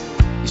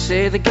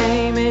say the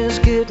game is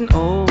getting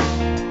old.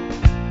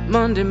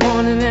 Monday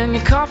morning and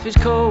your coffee's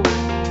cold.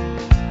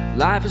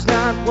 Life is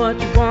not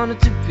what you want it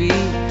to be.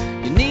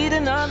 You need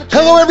another.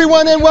 Hello,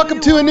 everyone, and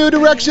welcome to A New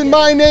Direction.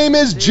 My name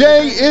is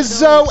Jay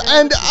Izzo,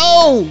 and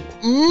oh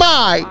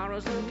my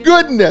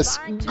goodness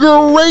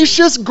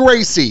gracious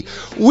Gracie,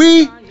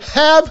 we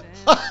have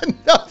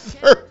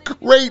another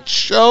great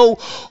show.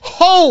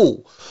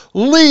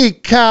 Holy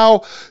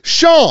cow,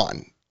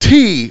 Sean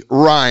T.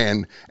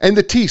 Ryan, and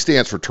the T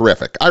stands for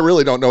terrific. I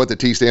really don't know what the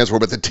T stands for,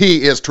 but the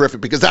T is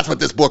terrific because that's what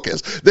this book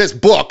is. This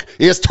book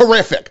is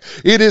terrific.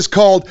 It is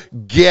called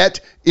Get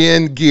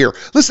in Gear.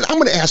 Listen, I'm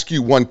going to ask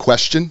you one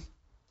question.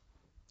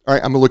 All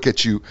right, I'm going to look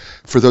at you.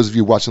 For those of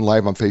you watching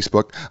live on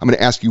Facebook, I'm going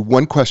to ask you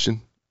one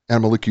question, and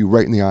I'm going to look you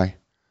right in the eye.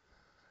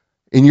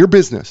 In your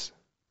business,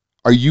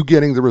 are you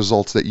getting the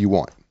results that you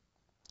want?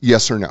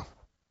 Yes or no?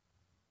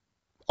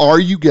 Are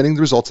you getting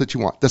the results that you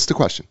want? That's the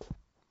question.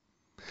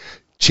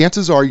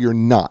 Chances are you're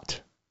not.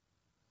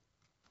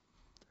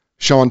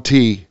 Sean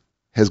T.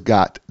 has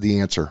got the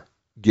answer.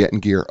 Get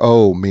in gear.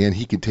 Oh, man,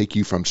 he can take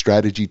you from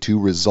strategy to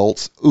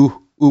results. Ooh.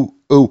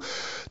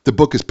 The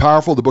book is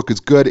powerful. The book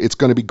is good. It's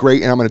going to be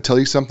great. And I'm going to tell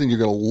you something. You're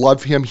going to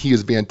love him. He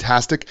is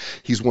fantastic.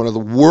 He's one of the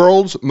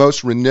world's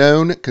most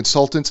renowned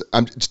consultants.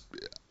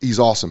 He's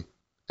awesome.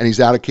 And he's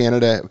out of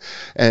Canada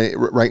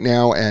right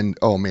now, and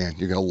oh man,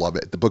 you're going to love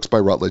it. The book's by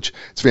Routledge.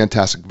 It's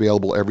fantastic,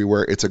 available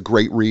everywhere. It's a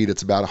great read.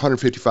 It's about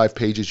 155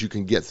 pages. You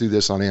can get through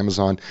this on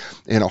Amazon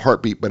in a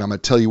heartbeat, but I'm going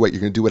to tell you what, you're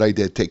going to do what I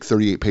did, take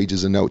 38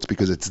 pages of notes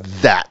because it's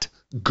that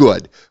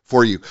good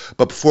for you.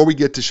 But before we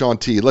get to Sean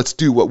T., let's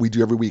do what we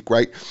do every week,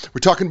 right? We're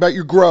talking about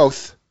your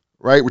growth,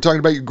 right? We're talking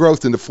about your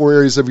growth in the 4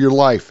 areas of your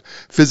life,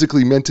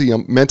 physically,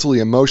 mentally,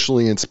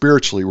 emotionally, and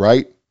spiritually,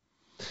 right?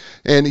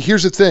 And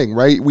here's the thing,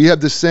 right? We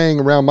have this saying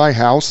around my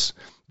house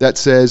that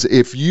says,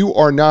 if you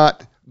are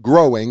not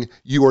growing,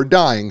 you are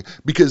dying,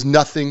 because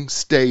nothing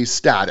stays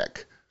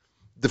static.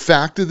 The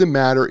fact of the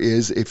matter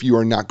is, if you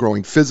are not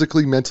growing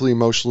physically, mentally,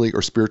 emotionally,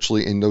 or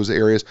spiritually in those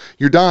areas,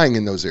 you're dying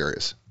in those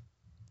areas.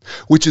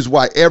 Which is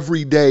why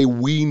every day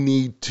we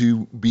need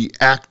to be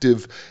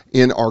active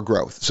in our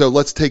growth. So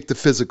let's take the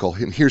physical,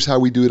 and here's how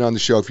we do it on the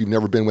show if you've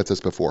never been with us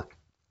before.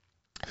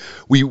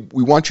 We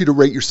want you to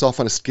rate yourself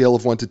on a scale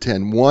of 1 to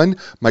 10. 1,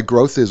 my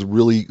growth is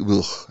really,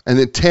 and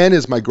then 10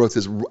 is my growth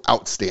is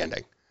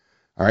outstanding.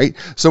 All right.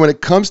 So when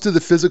it comes to the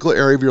physical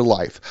area of your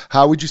life,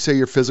 how would you say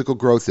your physical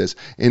growth is?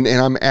 And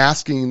I'm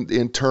asking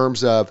in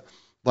terms of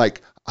like,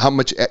 how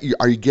much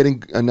are you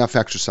getting enough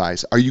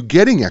exercise? Are you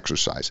getting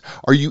exercise?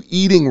 Are you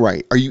eating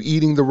right? Are you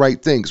eating the right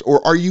things?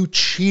 Or are you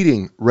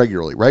cheating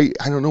regularly, right?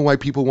 I don't know why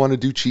people want to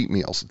do cheat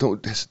meals.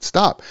 Don't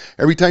stop.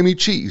 Every time you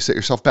cheat, you set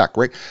yourself back,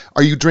 right?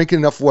 Are you drinking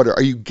enough water?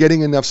 Are you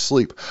getting enough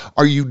sleep?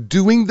 Are you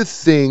doing the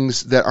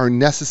things that are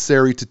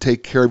necessary to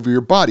take care of your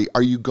body?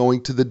 Are you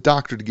going to the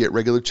doctor to get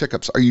regular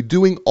checkups? Are you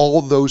doing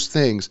all those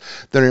things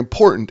that are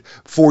important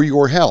for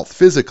your health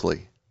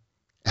physically?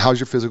 How's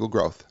your physical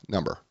growth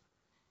number?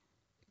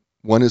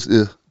 1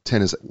 is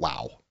 10 is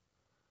wow. All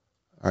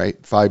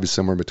right, 5 is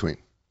somewhere in between.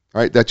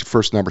 All right, that's your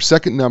first number.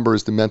 Second number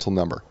is the mental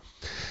number.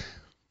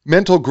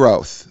 Mental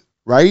growth,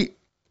 right?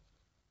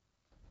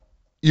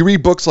 You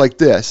read books like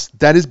this,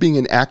 that is being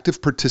an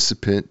active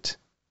participant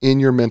in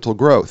your mental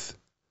growth.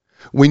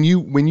 When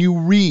you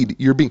read,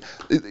 you're being,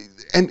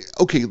 and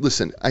okay,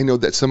 listen, I know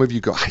that some of you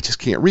go, I just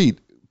can't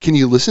read. Can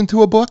you listen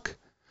to a book?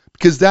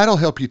 Because that'll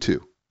help you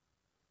too.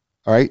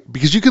 All right,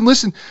 because you can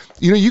listen,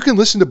 you can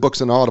listen to books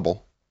on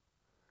Audible.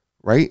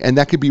 Right? And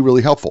that could be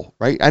really helpful,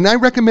 right? And I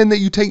recommend that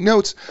you take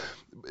notes.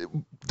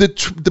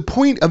 The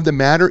point of the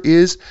matter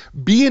is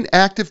be an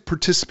active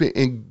participant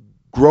in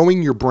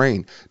growing your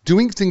brain,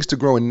 doing things to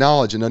grow in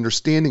knowledge and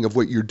understanding of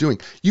what you're doing.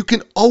 You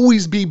can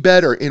always be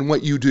better in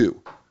what you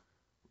do,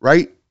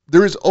 right?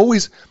 There is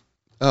always,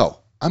 I'm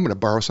going to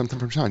borrow something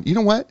from Sean. You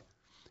know what?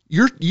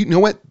 You know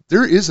what?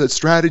 There is a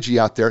strategy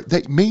out there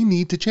that may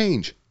need to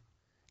change.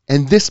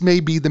 And this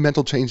may be the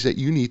mental change that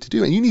you need to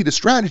do. And you need a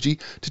strategy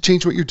to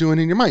change what you're doing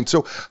in your mind.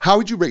 So how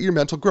would you rate your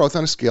mental growth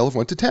on a scale of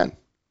 1 to 10? All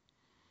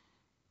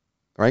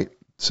right?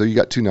 So you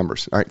got 2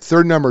 numbers. All right.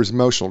 Third number is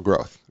emotional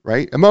growth,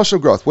 right? Emotional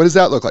growth. What does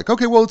that look like?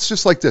 Okay, well, it's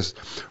just like this.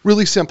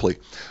 Really simply.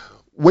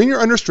 When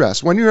you're under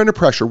stress, when you're under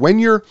pressure, when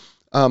you're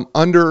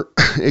under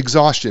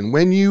exhaustion,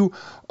 when you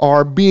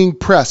are being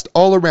pressed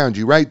all around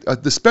you, right?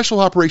 The Special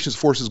Operations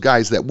Forces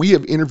guys that we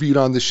have interviewed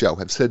on this show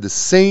have said the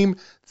same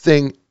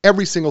thing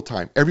every single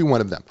time, every one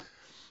of them,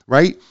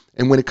 right?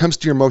 And when it comes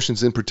to your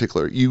emotions in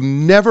particular, you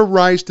never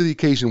rise to the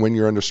occasion when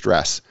you're under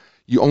stress.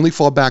 You only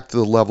fall back to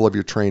the level of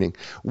your training.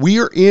 We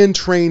are in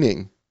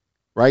training,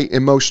 right,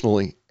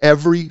 emotionally,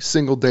 every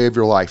single day of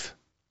your life,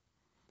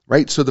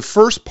 right? So the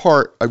first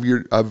part of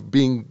your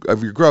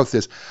growth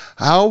is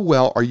how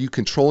well are you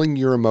controlling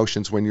your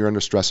emotions when you're under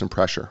stress and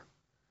pressure,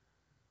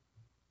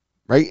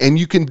 right? And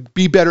you can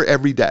be better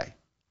every day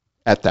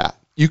at that.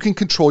 You can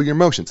control your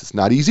emotions. It's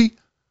not easy,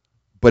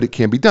 but it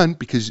can be done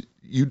because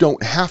You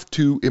don't have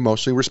to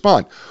emotionally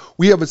respond.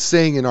 We have a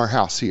saying in our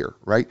house here,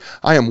 right?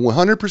 I am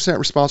 100%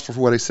 responsible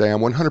for what I say.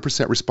 I'm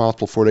 100%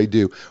 responsible for what I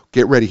do.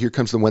 Get ready. Here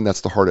comes the one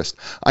that's the hardest.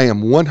 I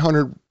am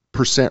 100%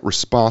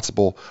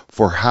 responsible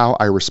for how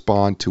I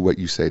respond to what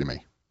you say to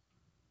me.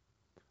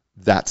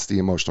 That's the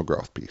emotional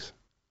growth piece.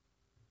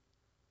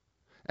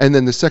 And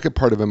then the second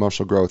part of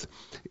emotional growth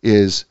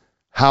is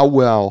how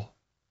well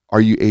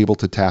are you able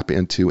to tap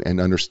into and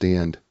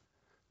understand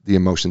the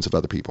emotions of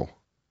other people?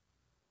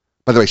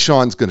 By the way,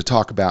 Sean's going to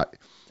talk about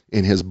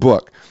in his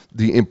book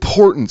the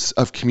importance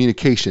of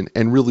communication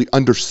and really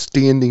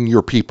understanding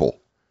your people,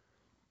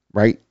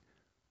 right?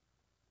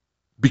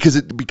 Because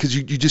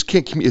you just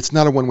can't communicate. It's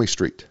not a one-way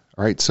street,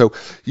 all right? So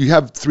you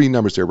have 3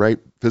 numbers there, right?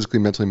 Physically,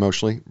 mentally,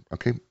 emotionally,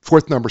 okay?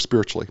 4th number,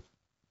 spiritually.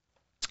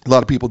 A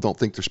lot of people don't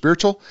think they're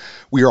spiritual.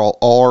 We are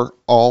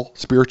all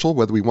spiritual,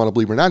 whether we want to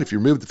believe it or not. If you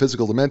remove the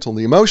physical, the mental, and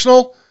the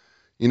emotional,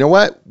 you know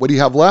what? What do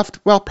you have left?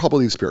 Well,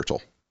 probably the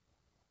spiritual.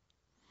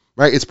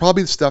 Right? It's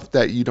probably the stuff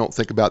that you don't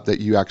think about that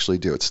you actually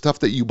do. It's stuff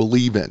that you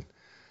believe in,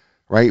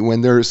 right?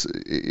 When there's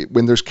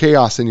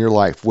chaos in your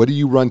life, what do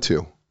you run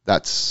to?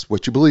 That's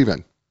what you believe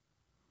in,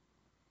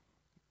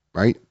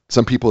 right?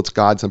 Some people it's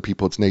God, some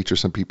people it's nature,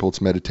 some people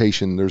it's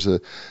meditation. There's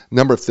a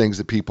number of things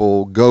that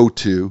people go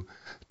to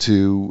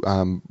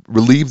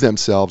relieve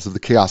themselves of the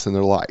chaos in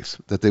their lives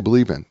that they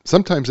believe in.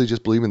 Sometimes they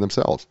just believe in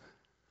themselves.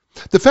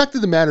 The fact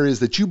of the matter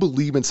is that you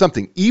believe in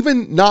something.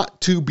 Even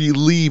not to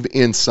believe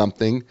in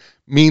something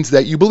means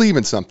that you believe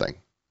in something,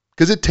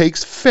 because it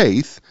takes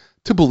faith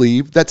to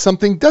believe that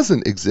something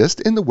doesn't exist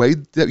in the way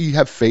that you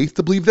have faith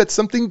to believe that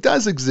something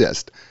does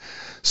exist.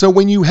 So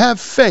when you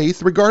have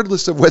faith,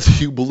 regardless of whether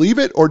you believe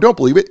it or don't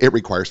believe it, it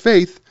requires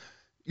faith,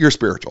 you're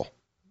spiritual.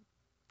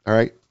 All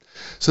right?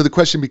 So the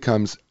question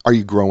becomes, are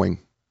you growing?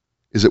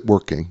 Is it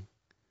working?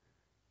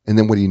 And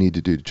then what do you need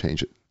to do to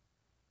change it?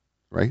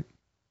 Right?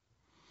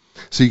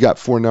 So you got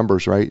 4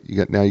 numbers, right?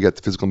 You got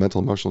the physical,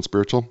 mental, emotional, and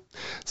spiritual.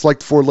 It's like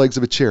the 4 legs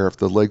of a chair. If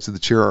the legs of the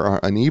chair are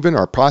uneven,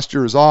 our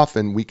posture is off,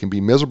 and we can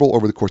be miserable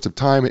over the course of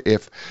time.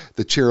 If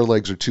the chair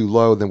legs are too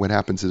low, then what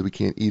happens is we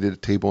can't eat at a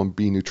table and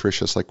be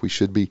nutritious like we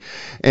should be.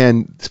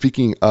 And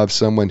speaking of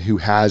someone who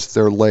has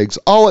their legs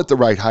all at the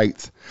right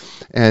height,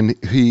 and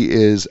he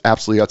is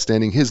absolutely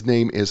outstanding. His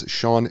name is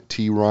Sean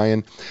T.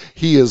 Ryan.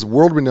 He is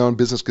world-renowned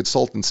business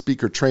consultant,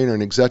 speaker, trainer,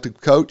 and executive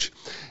coach.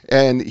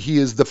 And he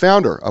is the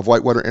founder of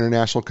Whitewater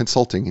International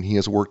Consulting, and he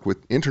has worked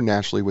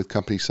internationally with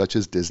companies such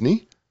as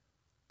Disney.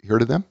 You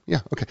heard of them?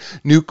 Yeah, okay.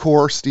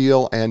 Nucor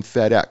Steel and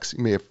FedEx.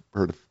 You may have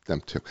heard of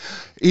them too.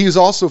 He is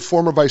also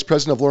former vice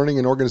president of learning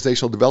and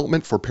organizational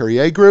development for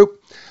Perrier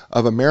Group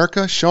of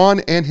America. Sean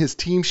and his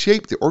team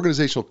shaped the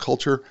organizational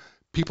culture,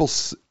 people,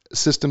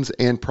 systems,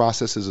 and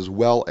processes, as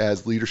well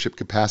as leadership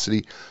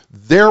capacity.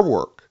 Their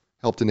work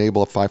helped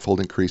enable a 5-fold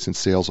increase in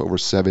sales over a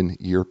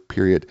 7-year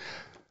period.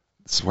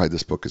 That's why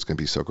this book is going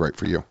to be so great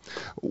for you.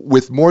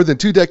 With more than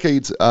 2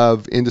 decades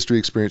of industry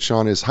experience,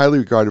 Sean is highly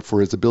regarded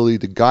for his ability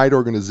to guide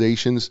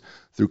organizations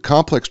through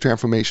complex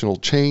transformational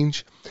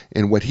change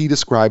in what he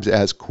describes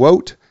as,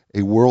 quote,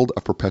 a world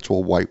of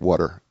perpetual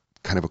whitewater.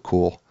 Kind of a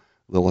cool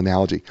little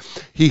analogy.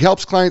 He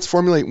helps clients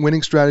formulate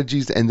winning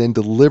strategies and then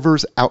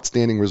delivers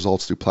outstanding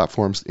results through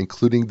platforms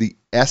including the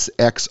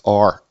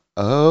SXR.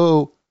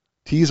 Oh,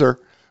 teaser,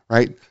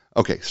 right?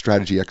 Okay,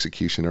 strategy,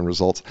 execution, and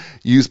results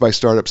used by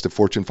startups to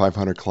Fortune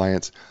 500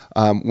 clients.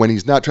 When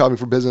he's not traveling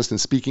for business and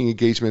speaking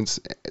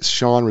engagements,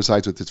 Sean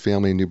resides with his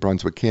family in New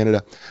Brunswick,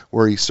 Canada,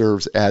 where he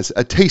serves as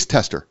a taste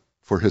tester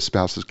for his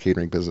spouse's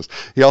catering business.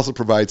 He also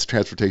provides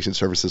transportation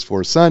services for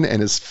his son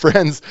and his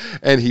friends,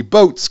 and he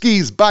boats,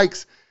 skis,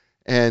 bikes,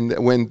 and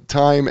when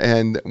time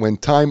and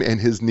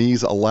his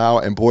knees allow,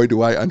 and boy,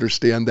 do I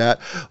understand that.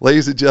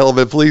 Ladies and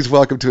gentlemen, please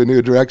welcome to A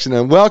New Direction,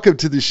 and welcome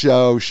to the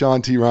show,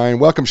 Sean T. Ryan.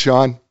 Welcome,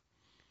 Sean.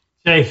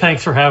 Jay,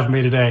 thanks for having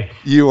me today.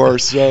 You are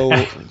so...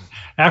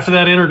 After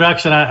that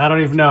introduction, I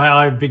don't even know how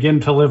I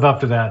begin to live up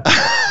to that.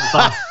 It's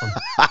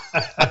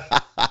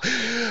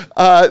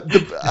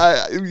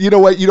awesome. You know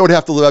what? You don't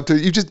have to live up to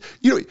it.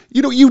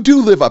 You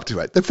do live up to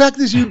it. The fact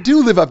is, you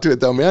do live up to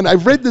it, though, man.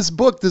 I've read this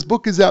book. This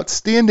book is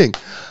outstanding.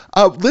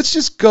 Let's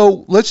just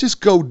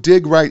go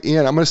dig right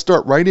in. I'm going to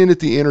start right in at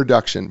the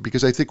introduction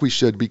because I think we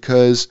should,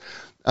 because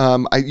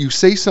you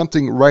say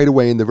something right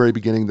away in the very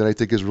beginning that I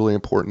think is really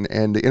important,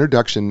 and the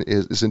introduction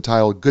is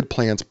entitled Good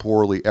Plans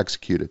Poorly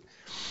Executed.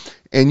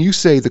 And you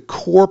say the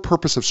core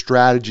purpose of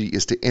strategy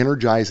is to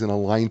energize and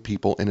align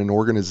people in an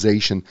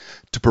organization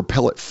to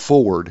propel it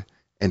forward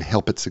and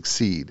help it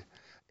succeed.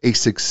 A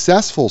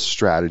successful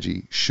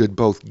strategy should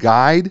both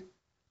guide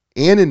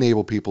and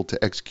enable people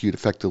to execute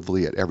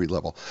effectively at every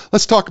level.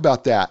 Let's talk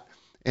about that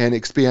and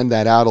expand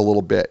that out a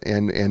little bit,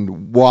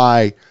 and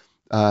why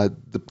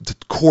the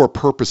core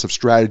purpose of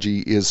strategy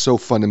is so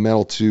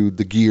fundamental to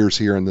the gears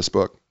here in this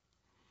book.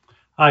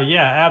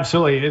 Yeah,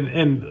 absolutely.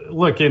 And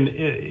look,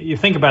 you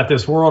think about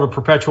this world of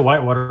perpetual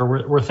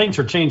whitewater where things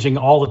are changing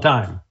all the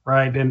time,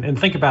 right? And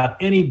think about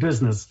any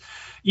business,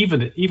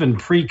 even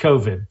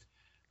pre-COVID,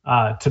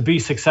 to be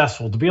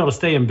successful, to be able to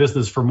stay in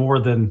business for more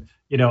than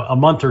a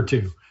month or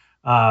two,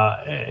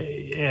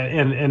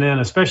 and then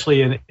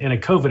especially in a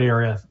COVID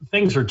area,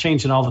 things are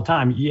changing all the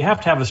time. You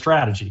have to have a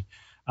strategy.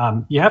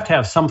 You have to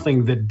have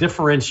something that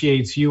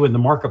differentiates you in the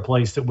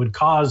marketplace that would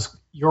cause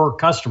your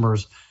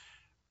customers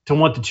to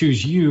want to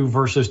choose you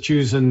versus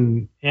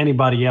choosing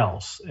anybody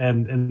else.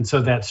 And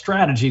so that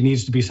strategy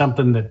needs to be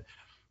something that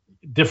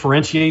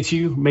differentiates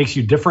you, makes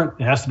you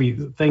different. It has to be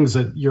things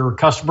that your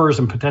customers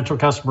and potential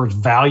customers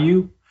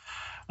value.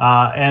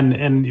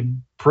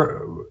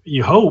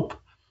 You hope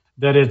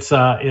that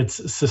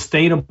it's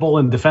sustainable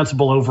and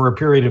defensible over a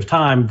period of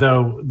time,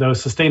 though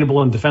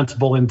sustainable and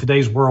defensible in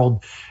today's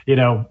world, in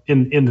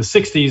the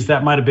 60s,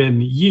 that might have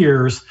been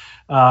years.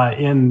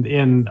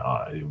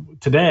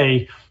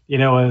 Today,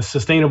 a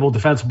sustainable,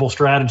 defensible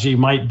strategy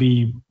might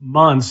be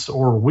months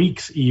or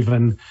weeks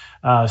even,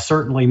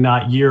 certainly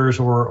not years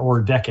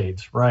or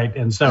decades, right?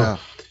 And so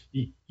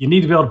you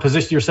need to be able to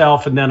position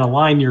yourself and then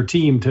align your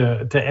team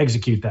to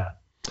execute that.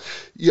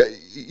 Yeah,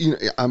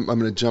 I'm going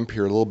to jump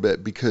here a little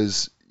bit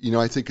because,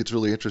 I think it's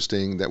really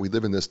interesting that we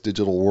live in this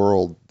digital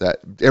world that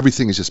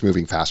everything is just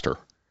moving faster,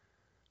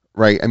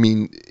 right? I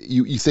mean,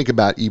 you think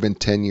about even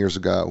 10 years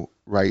ago,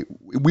 right?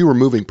 We were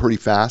moving pretty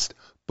fast,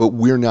 but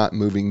we weren't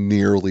moving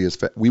nearly as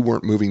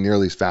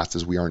fast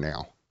as we are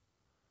now.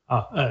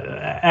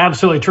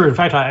 Absolutely true. In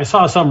fact, I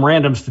saw some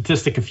random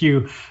statistic a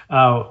few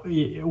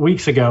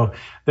weeks ago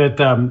that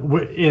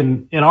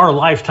in our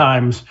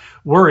lifetimes,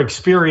 we're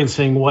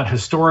experiencing what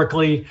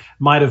historically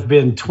might have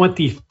been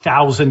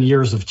 20,000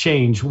 years of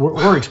change.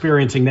 We're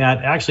experiencing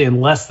that actually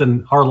in less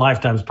than our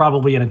lifetimes,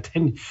 probably in a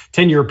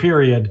 10-year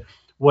period.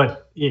 So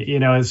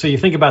you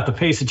think about the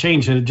pace of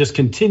change and it just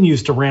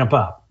continues to ramp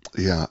up.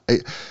 Yeah,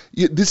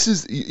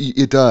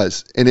 it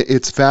does. And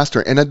it's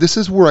faster. And this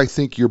is where I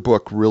think your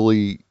book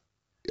really,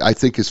 I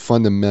think, is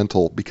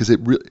fundamental, because it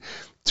really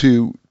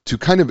to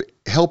kind of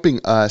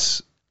helping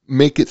us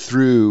make it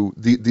through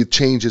the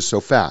changes so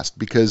fast,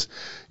 because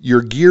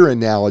your gear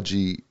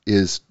analogy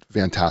is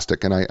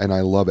fantastic and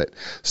I love it.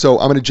 So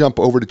I'm going to jump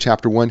over to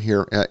chapter 1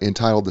 here,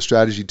 entitled The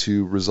Strategy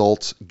to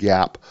Results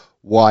Gap,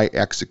 Why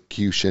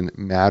Execution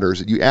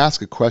Matters. You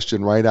ask a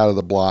question right out of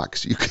the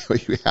blocks. You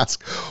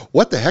ask,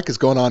 what the heck is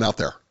going on out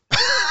there?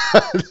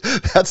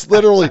 That's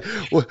literally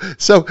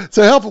so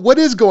help. What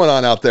is going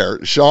on out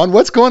there, Sean?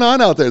 What's going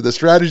on out there? The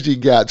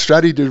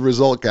strategy to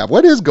result gap.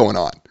 What is going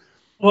on?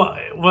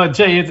 Well,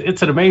 Jay,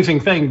 it's an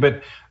amazing thing,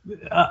 but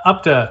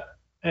I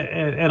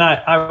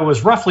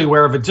was roughly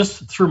aware of it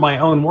just through my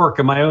own work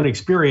and my own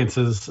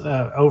experiences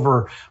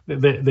over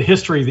the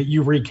history that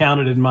you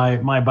recounted in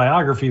my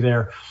biography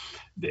there.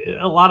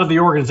 A lot of the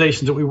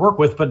organizations that we work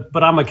with,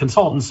 but I'm a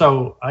consultant,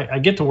 so I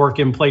get to work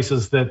in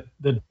places that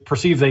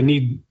perceive they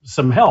need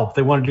some help.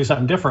 They want to do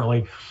something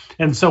differently.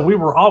 And so we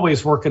were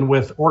always working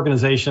with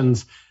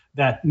organizations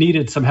that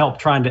needed some help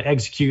trying to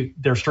execute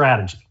their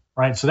strategy,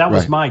 right? So that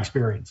was my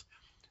experience.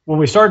 When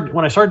I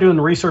started doing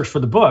the research for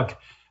the book,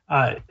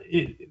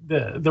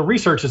 the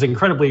research is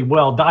incredibly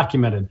well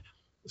documented.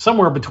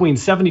 Somewhere between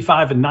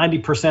 75 and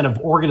 90% of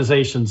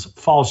organizations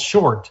fall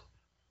short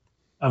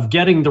of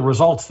getting the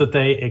results that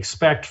they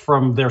expect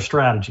from their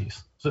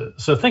strategies.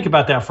 So think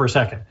about that for a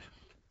second.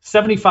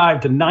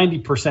 75 to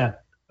 90%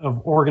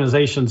 of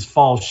organizations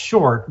fall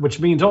short, which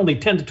means only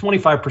 10 to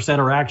 25%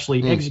 are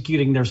actually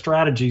executing their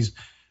strategies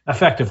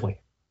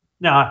effectively.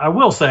 Now, I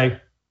will say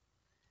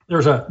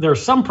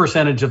there's some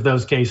percentage of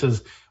those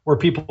cases where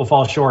people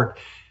fall short.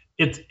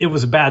 It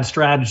was a bad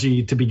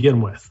strategy to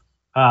begin with.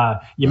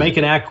 You make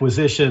an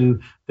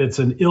acquisition that's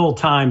an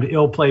ill-timed,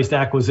 ill-placed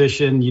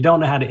acquisition. You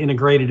don't know how to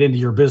integrate it into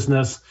your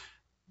business.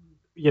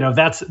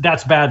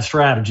 That's bad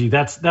strategy.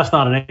 That's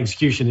not an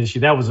execution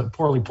issue. That was a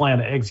poorly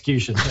planned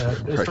execution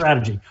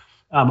strategy.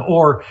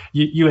 Or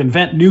you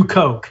invent new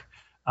Coke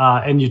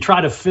and you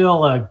try to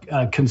fill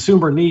a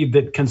consumer need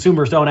that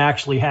consumers don't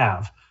actually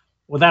have.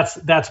 Well,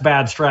 that's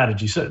bad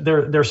strategy. So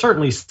there are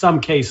certainly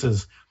some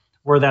cases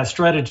where that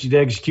strategy to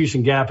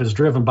execution gap is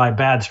driven by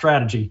bad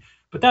strategy.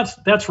 But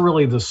that's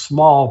really the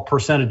small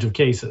percentage of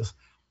cases.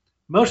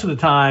 Most of the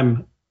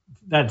time,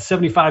 that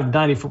 75 to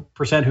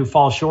 90% who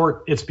fall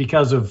short, it's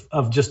because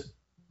of just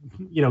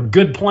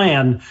good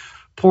plan,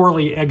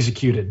 poorly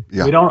executed.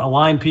 Yeah. We don't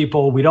align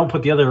people. We don't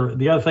put the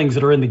other things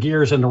that are in the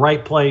gears in the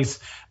right place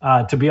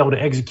to be able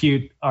to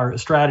execute our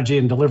strategy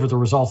and deliver the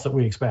results that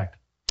we expect.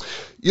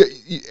 Yeah,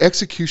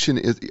 execution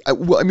is,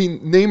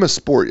 name a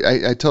sport.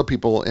 I tell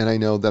people, and I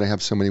know that I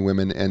have so many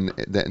women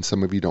and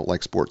some of you don't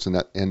like sports,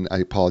 and I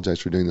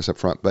apologize for doing this up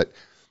front, but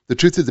the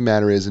truth of the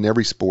matter is, in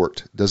every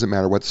sport, doesn't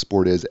matter what the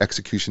sport is,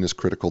 execution is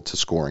critical to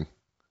scoring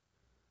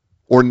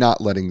or not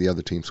letting the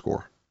other team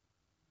score,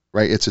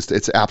 right?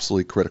 It's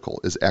absolutely critical,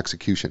 is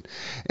execution.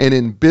 And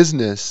in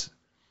business,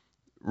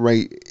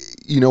 right,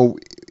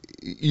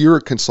 you're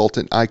a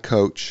consultant, I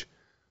coach,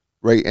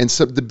 right? And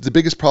so the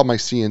biggest problem I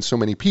see in so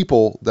many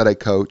people that I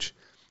coach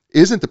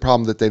isn't the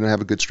problem that they don't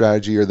have a good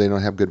strategy or they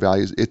don't have good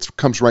values. It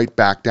comes right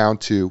back down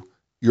to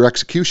your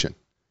execution.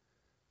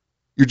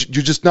 You're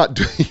just not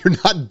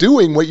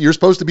doing what you're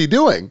supposed to be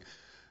doing,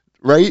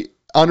 right,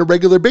 on a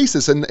regular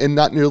basis and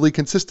not nearly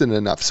consistent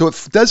enough. So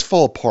it does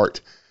fall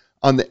apart.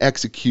 on the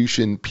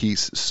execution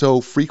piece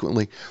so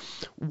frequently.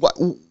 What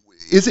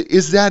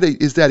is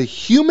that a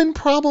human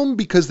problem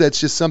because that's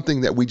just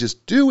something that we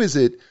just do? Is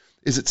it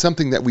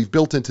something that we've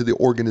built into the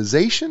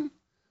organization?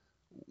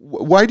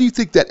 Why do you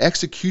think that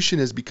execution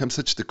has become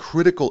such the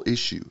critical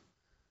issue?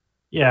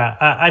 Yeah,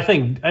 I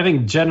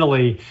think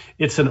generally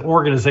it's an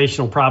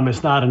organizational problem.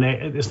 It's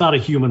not a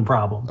human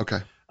problem. Okay.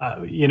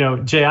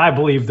 Jay, I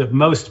believe that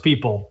most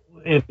people,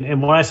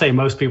 and when I say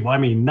most people, I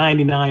mean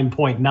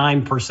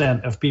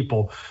 99.9% of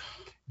people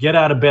get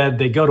out of bed,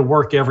 they go to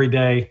work every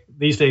day.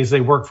 These days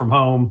they work from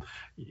home,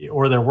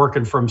 or they're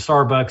working from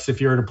Starbucks if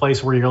you're in a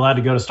place where you're allowed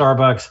to go to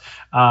Starbucks.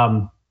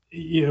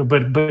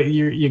 But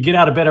you get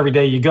out of bed every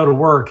day, you go to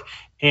work,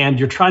 and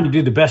you're trying to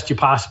do the best you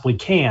possibly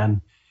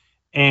can.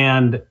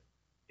 And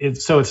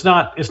so it's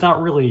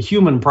not really a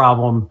human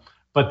problem,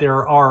 but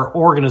there are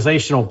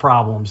organizational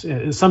problems.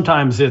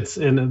 Sometimes it's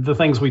in the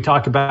things we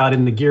talk about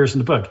in the gears in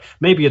the book.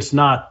 Maybe it's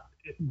not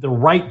the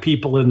right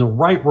people in the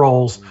right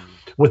roles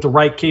with the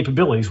right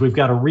capabilities. We've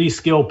got to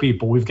reskill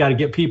people. We've got to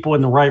get people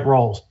in the right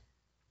roles.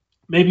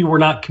 Maybe we're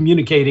not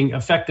communicating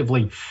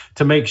effectively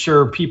to make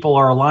sure people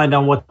are aligned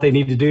on what they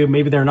need to do.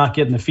 Maybe they're not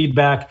getting the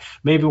feedback.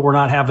 Maybe we're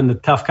not having the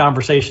tough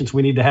conversations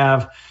we need to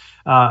have.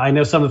 I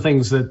know some of the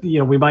things that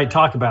we might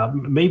talk about.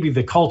 Maybe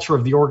the culture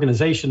of the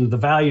organization, the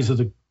values of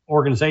the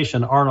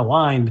organization aren't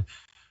aligned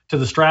to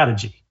the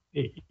strategy.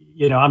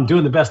 I'm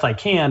doing the best I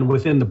can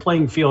within the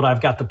playing field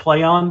I've got to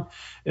play on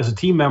as a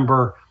team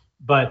member,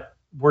 but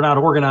we're not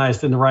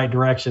organized in the right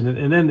direction.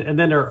 And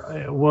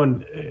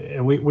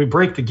then we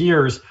break the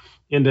gears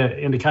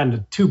into kind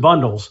of two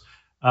bundles.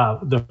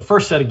 The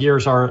first set of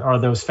gears are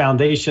those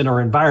foundation or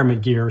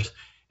environment gears,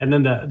 and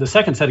then the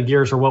second set of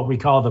gears are what we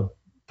call the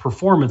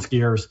performance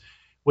gears,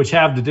 which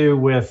have to do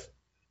with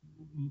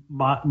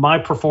my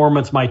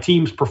performance, my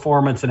team's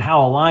performance, and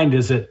how aligned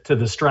is it to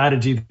the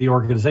strategy of the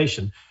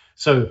organization.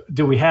 So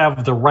do we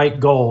have the right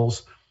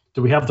goals?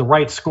 Do we have the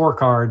right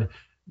scorecard?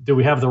 Do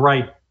we have the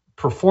right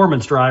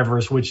performance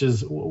drivers, which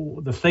is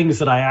the things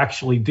that I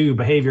actually do,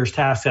 behaviors,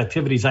 tasks,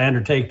 activities I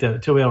undertake to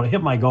be able to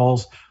hit my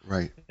goals.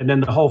 Right. And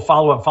then the whole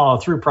follow-up,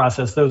 follow-through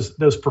process,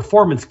 those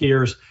performance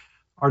gears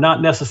are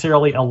not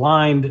necessarily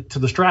aligned to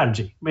the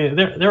strategy. I mean,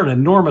 there are an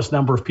enormous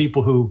number of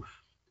people who,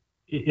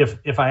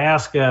 if I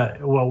ask,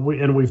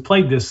 we've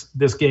played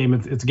this game.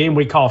 It's a game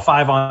we call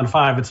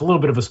 5-on-5. It's a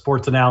little bit of a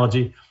sports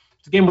analogy.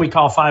 It's a game we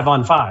call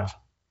 5-on-5,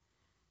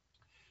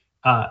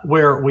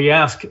 where we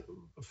ask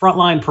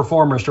frontline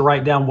performers to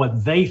write down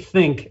what they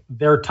think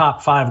their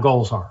top 5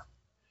 goals are.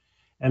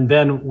 And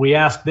then we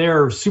ask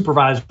their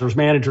supervisors,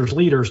 managers,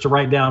 leaders to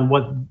write down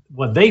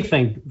what they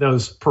think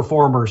those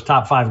performers'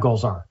 top 5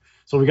 goals are.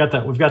 So we've got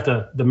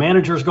the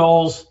manager's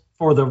goals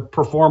for the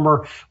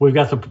performer. We've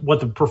got what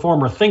the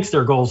performer thinks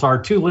their goals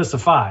are, 2 lists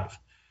of 5.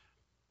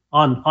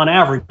 On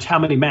average, how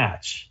many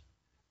match?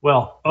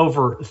 Well,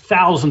 over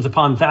thousands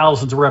upon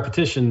thousands of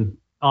repetition,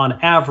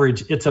 on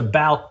average, it's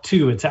about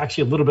 2. It's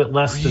actually a little bit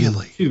less than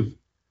 2.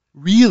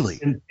 Really?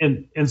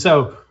 And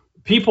so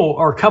people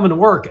are coming to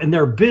work and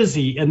they're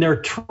busy and they're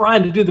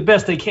trying to do the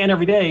best they can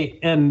every day.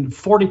 And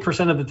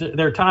 40% of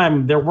their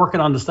time, they're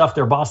working on the stuff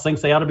their boss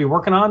thinks they ought to be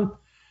working on.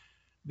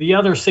 The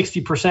other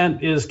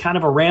 60% is kind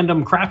of a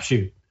random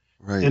crapshoot.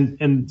 Right.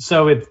 And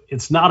so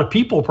it's not a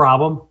people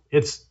problem.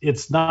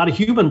 It's not a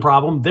human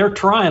problem. They're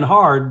trying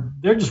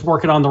hard. They're just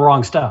working on the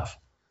wrong stuff.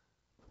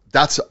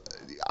 That's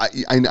that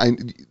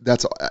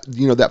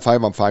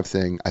 5-on-5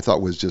 thing I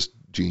thought was just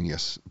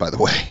genius, by the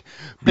way,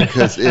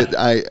 because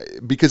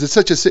it's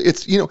such a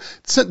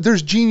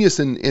there's genius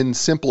in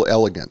simple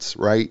elegance,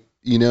 right?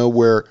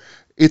 Where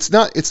it's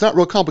not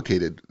real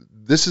complicated.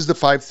 This is the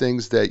 5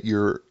 things that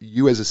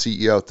you as a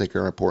CEO think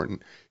are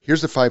important.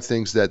 Here's the 5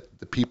 things that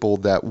the people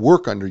that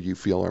work under you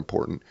feel are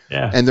important,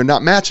 and they're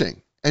not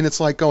matching. And it's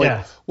like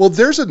going, well,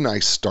 there's a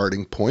nice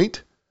starting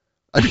point.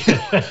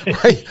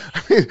 Right?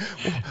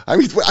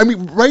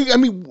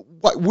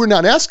 We're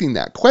not asking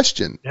that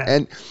question,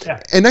 and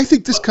I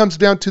think this comes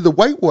down to the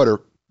whitewater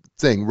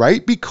thing,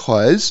 right?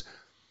 Because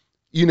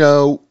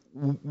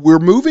we're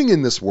moving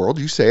in this world.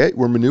 You say it.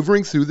 We're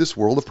maneuvering through this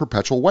world of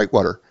perpetual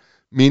whitewater,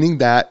 meaning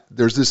that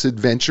there's this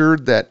adventure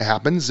that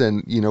happens,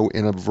 and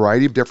in a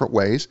variety of different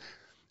ways.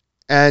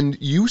 And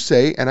you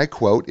say, and I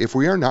quote, if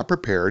we are not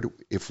prepared,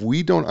 if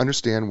we don't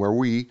understand where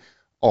we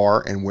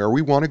are and where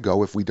we want to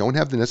go, if we don't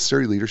have the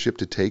necessary leadership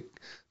to take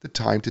the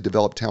time to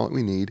develop talent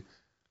we need,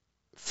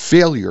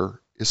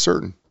 failure is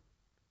certain.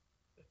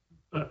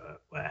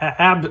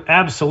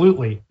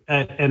 Absolutely.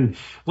 And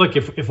look,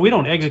 if we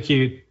don't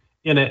execute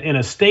in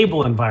a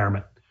stable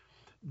environment,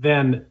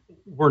 then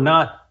we're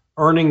not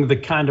earning the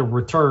kind of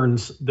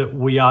returns that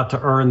we ought to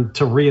earn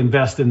to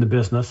reinvest in the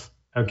business.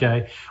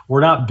 Okay. We're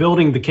not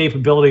building the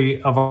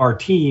capability of our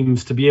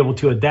teams to be able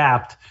to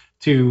adapt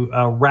to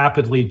a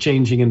rapidly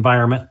changing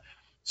environment.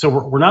 So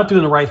we're not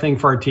doing the right thing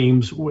for our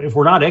teams. If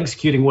we're not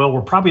executing well,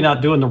 we're probably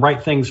not doing the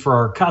right things for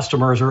our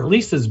customers, or at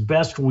least as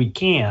best we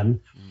can.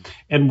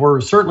 And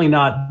we're certainly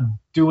not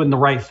doing the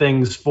right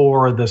things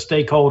for the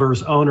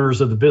stakeholders,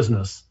 owners of the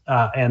business.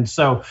 And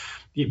so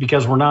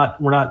because we're not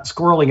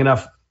squirreling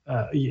enough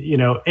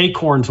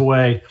acorns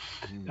away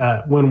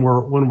when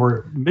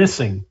we're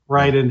missing,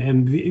 right?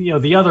 And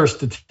the other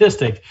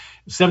statistic,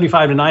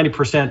 75 to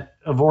 90%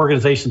 of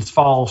organizations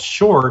fall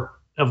short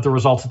of the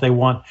results that they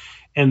want,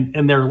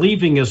 and they're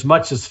leaving as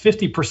much as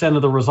 50%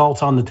 of the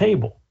results on the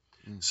table.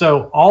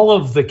 So all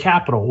of the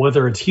capital,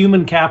 whether it's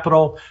human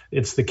capital,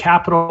 it's the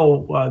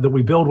capital that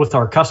we build with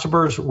our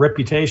customers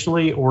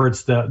reputationally, or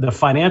it's the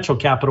financial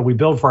capital we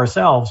build for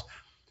ourselves,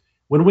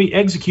 when we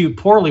execute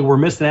poorly, we're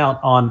missing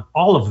out on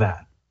all of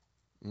that.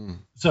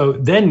 So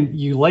then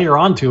you layer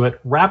onto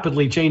it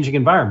rapidly changing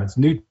environments,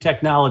 new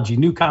technology,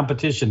 new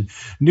competition,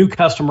 new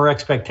customer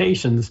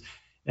expectations,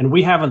 and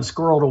we haven't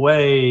squirreled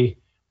away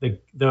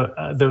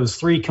those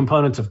three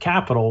components of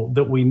capital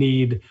that we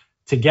need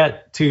to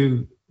get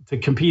to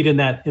compete in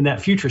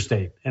that future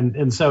state.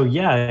 And so,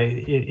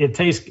 it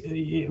takes,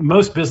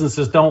 most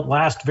businesses don't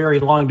last very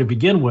long to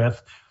begin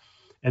with.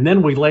 And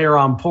then we layer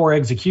on poor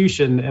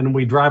execution and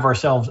we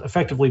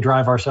effectively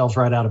drive ourselves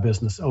right out of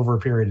business over a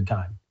period of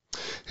time.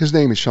 His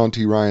name is Sean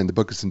T. Ryan. The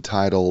book is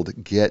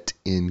entitled Get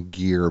in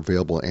Gear,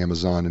 available on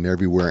Amazon and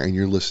everywhere, and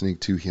you're listening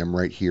to him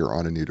right here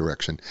on A New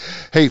Direction.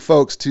 Hey,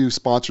 folks, two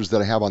sponsors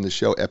that I have on the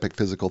show, Epic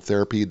Physical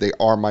Therapy. They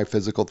are my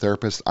physical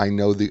therapists. I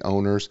know the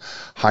owners,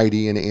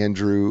 Heidi and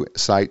Andrew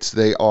Seitz.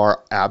 They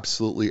are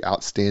absolutely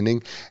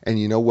outstanding. And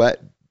you know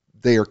what?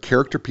 They are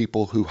character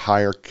people who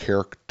hire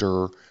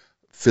character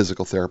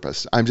physical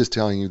therapists. I'm just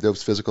telling you,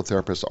 those physical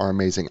therapists are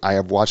amazing. I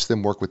have watched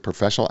them work with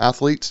professional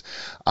athletes.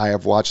 I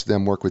have watched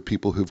them work with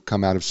people who've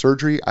come out of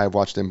surgery. I've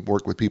watched them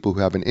work with people who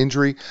have an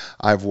injury.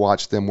 I've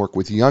watched them work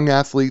with young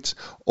athletes,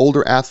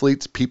 older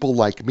athletes, people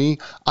like me.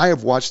 I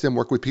have watched them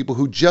work with people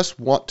who just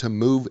want to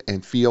move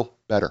and feel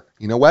better.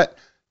 You know what?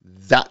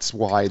 That's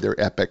why they're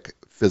Epic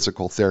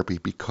Physical Therapy,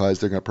 because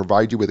they're going to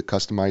provide you with a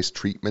customized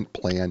treatment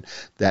plan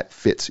that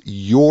fits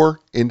your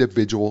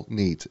individual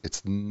needs.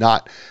 It's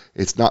not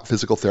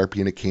physical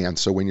therapy in a can.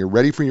 So when you're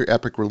ready for your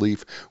epic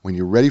relief, when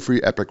you're ready for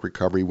your epic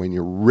recovery, when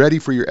you're ready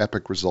for your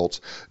epic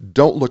results,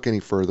 don't look any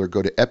further.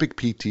 Go to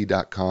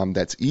epicpt.com.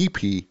 That's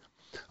EPICPT.com.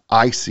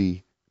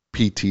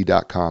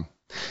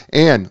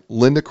 And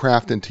Linda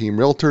Craft and Team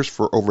Realtors,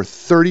 for over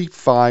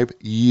 35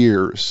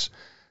 years,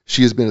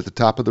 she has been at the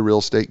top of the real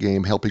estate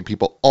game, helping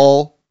people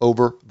all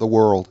over the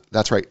world.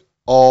 That's right,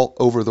 all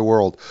over the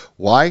world.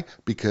 Why?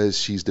 Because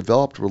she's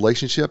developed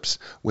relationships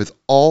with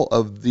all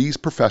of these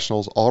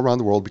professionals all around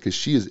the world, because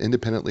she is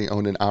independently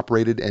owned and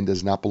operated and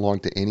does not belong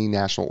to any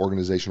national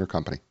organization or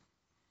company.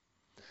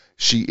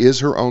 She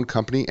is her own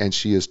company, and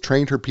she has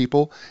trained her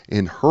people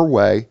in her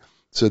way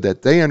so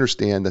that they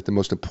understand that the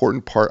most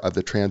important part of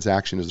the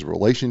transaction is the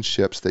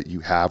relationships that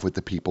you have with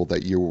the people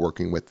that you're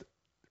working with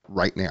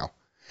right now,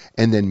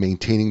 and then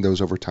maintaining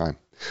those over time,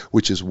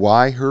 which is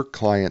why her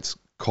clients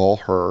call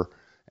her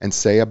and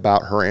say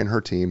about her and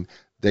her team,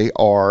 they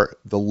are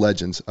the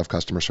legends of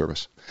customer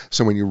service.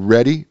 So when you're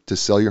ready to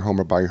sell your home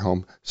or buy your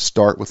home,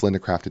 start with Linda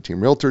Craft and Team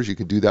Realtors. You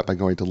can do that by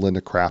going to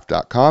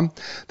lindacraft.com.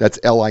 That's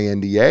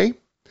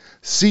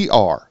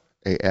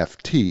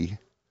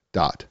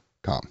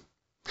LINDACRAFT.com.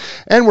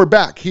 And we're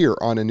back here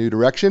on A New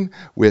Direction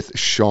with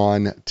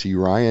Sean T.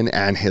 Ryan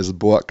and his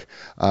book,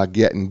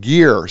 Get in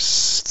Gear,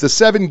 the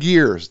 7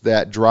 gears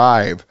that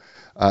drive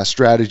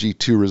strategy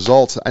to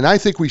results. And I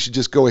think we should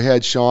just go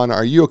ahead, Sean.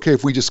 Are you okay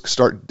if we just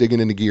start digging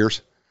into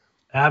gears?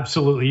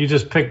 Absolutely. You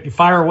just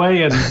fire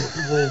away, and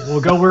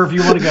we'll go wherever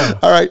you want to go.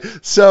 All right.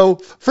 So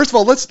first of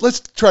all, let's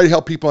try to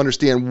help people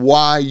understand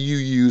why you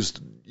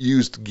used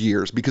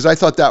gears, because I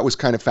thought that was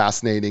kind of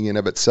fascinating in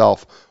of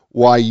itself,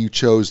 why you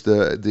chose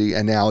the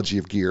analogy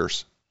of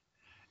gears.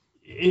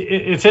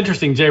 It's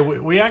interesting, Jay.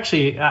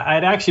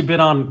 I'd actually been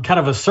on kind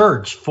of a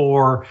search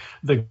for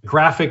the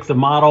graphic, the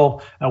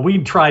model.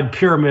 We'd tried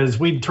pyramids,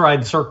 we'd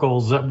tried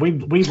circles,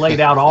 we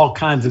laid out all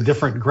kinds of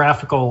different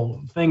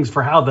graphical things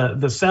for how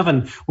the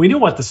 7. We knew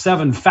what the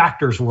 7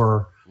 factors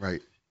were,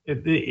 right?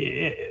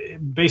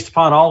 Based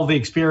upon all the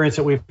experience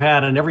that we've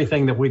had and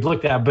everything that we'd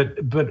looked at, but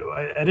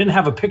I didn't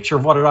have a picture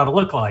of what it ought to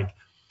look like.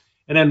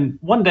 And then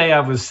one day I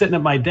was sitting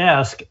at my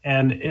desk,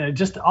 and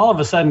just all of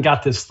a sudden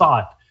got this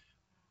thought.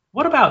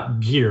 What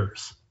about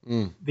gears?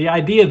 The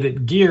idea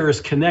that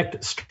gears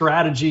connect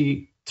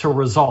strategy to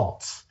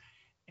results.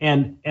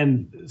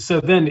 And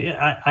so then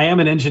I am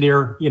an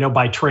engineer,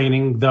 by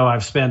training, though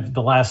I've spent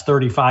the last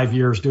 35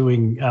 years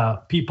doing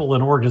people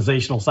and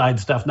organizational side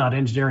stuff, not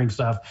engineering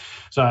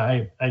stuff. So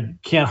I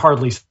can't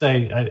hardly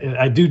say,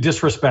 I do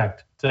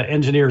disrespect to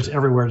engineers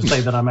everywhere to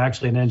say that I'm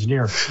actually an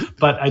engineer.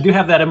 But I do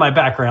have that in my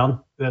background.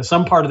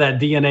 Some part of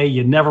that DNA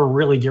you never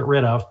really get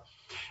rid of.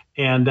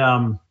 And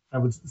I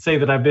would say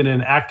that I've been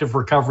in active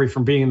recovery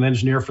from being an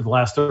engineer for the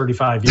last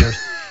 35 years.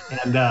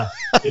 And,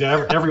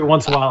 every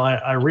once in a while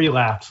I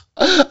relapse.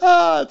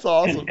 That's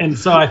awesome. And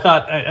so I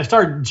thought, I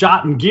started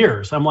jotting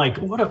gears. I'm like,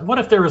 what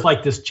if there was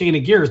like this chain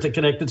of gears that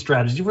connected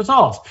strategy to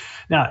results?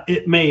 Now,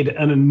 it made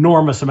an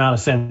enormous amount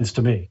of sense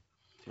to me.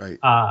 Right.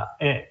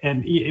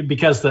 And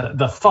because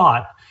the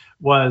thought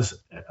was,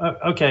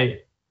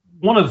 okay,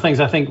 one of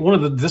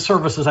the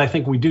disservices I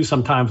think we do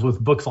sometimes with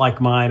books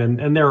like mine,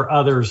 and there are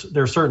others,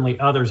 there are certainly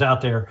others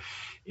out there,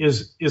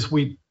 is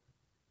we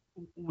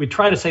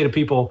try to say to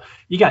people,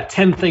 you got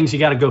 10 things you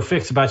got to go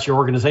fix about your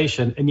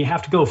organization, and you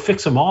have to go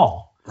fix them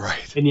all.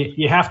 Right. And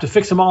you have to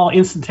fix them all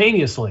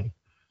instantaneously.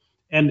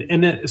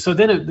 And then, so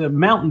then the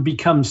mountain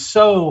becomes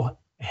so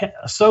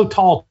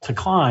tall to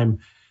climb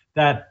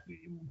that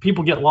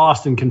people get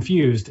lost and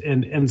confused.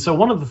 And so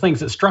one of the things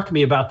that struck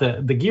me about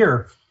the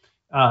gear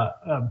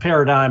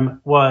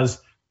paradigm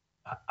was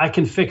I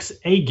can fix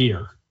a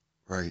gear.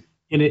 Right.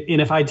 And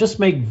if I just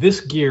make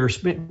this gear,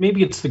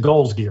 maybe it's the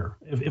goals gear.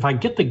 If I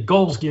get the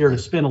goals gear to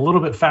spin a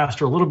little bit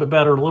faster, a little bit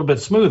better, a little bit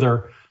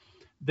smoother,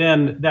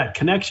 then that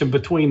connection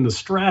between the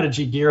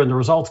strategy gear and the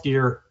results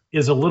gear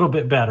is a little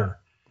bit better.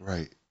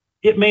 Right.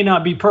 It may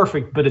not be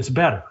perfect, but it's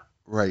better.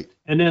 Right.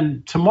 And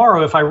then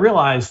tomorrow, if I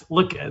realize,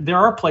 look, there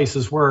are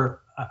places where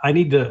I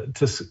need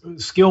to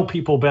skill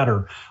people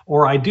better,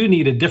 or I do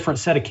need a different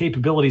set of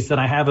capabilities than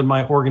I have in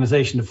my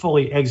organization to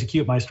fully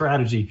execute my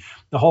strategy,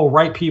 the whole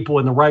right people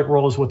in the right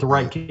roles with the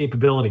right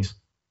capabilities,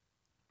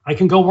 I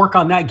can go work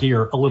on that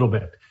gear a little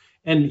bit.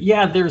 And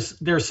yeah,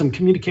 there's some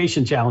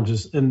communication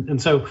challenges, and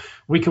so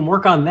we can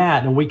work on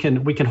that, and we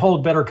can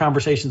hold better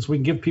conversations. We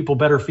can give people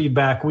better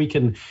feedback. We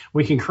can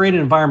create an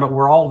environment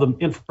where all the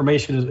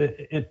information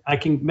is. I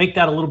can make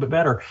that a little bit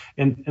better,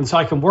 and so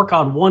I can work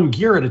on one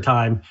gear at a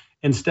time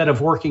instead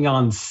of working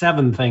on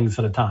 7 things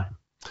at a time.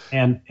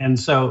 And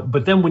so,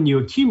 but then when you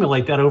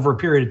accumulate that over a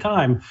period of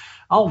time,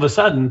 all of a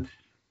sudden,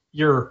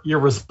 your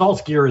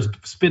results gear is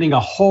spinning a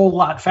whole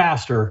lot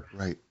faster,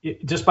 right,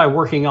 just by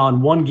working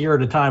on one gear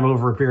at a time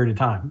over a period of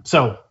time.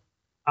 So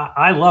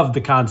I love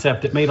the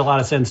concept. It made a lot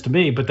of sense to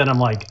me, but then I'm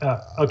like,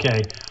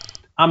 okay,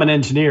 I'm an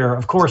engineer.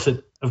 Of course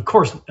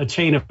a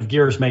chain of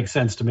gears makes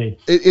sense to me.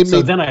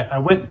 Then I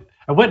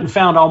went and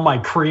found all my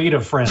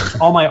creative friends,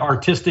 all my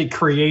artistic,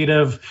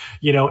 creative,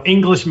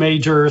 English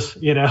majors,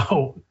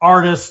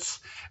 artists,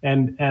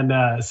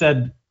 and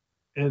said,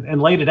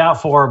 and laid it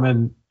out for them,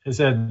 and I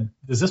said,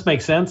 does this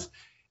make sense?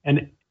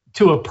 And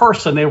to a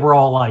person, they were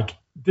all like,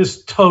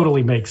 this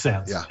totally makes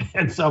sense. Yeah.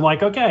 And so I'm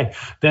like, okay,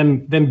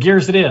 then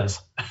gears it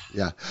is.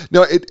 Yeah.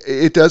 No,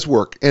 it does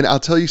work. And I'll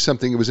tell you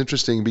something. It was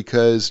interesting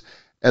because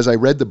as I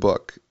read the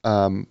book,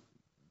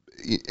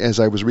 as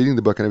I was reading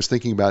the book and I was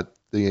thinking about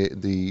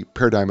the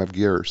paradigm of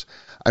gears,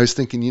 I was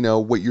thinking,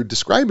 what you're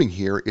describing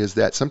here is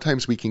that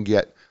sometimes we can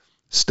get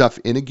stuff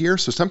in a gear.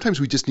 So sometimes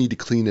we just need to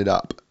clean it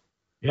up.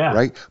 Yeah.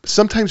 Right. But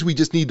sometimes we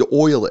just need to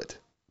oil it.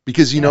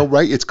 Because,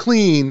 right, it's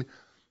clean,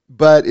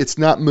 but it's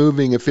not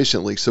moving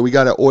efficiently. So we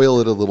got to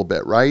oil it a little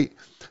bit, right?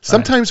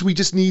 Sometimes we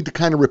just need to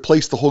kind of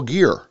replace the whole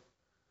gear.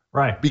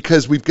 Right.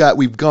 Because we've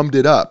gummed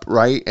it up,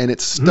 right? And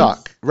it's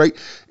stuck, right?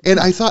 And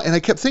I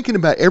kept thinking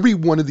about every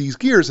one of these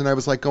gears, and I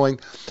was like going,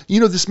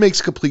 this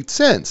makes complete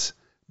sense.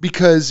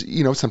 Because,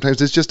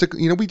 sometimes it's just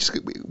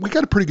we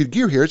got a pretty good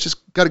gear here. It's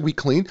just got to be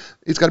clean.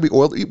 It's got to be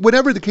oiled,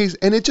 whatever the case.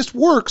 And it just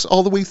works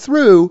all the way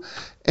through.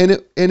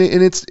 And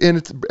it's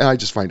I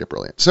just find it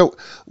brilliant. So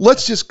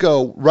let's just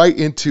go right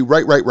into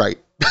right.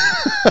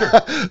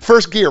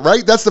 First gear,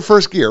 right? That's the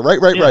first gear, right.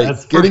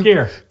 That's first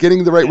gear.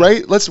 Getting the right.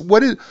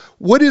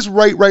 What is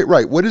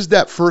right? What is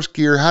that first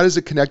gear? How does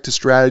it connect to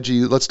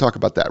strategy? Let's talk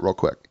about that real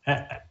quick.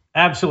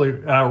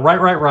 Absolutely.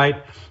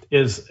 Right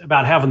is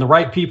about having the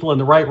right people in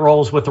the right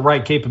roles with the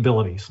right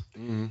capabilities.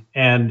 Mm-hmm.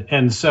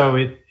 And so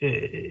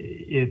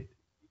the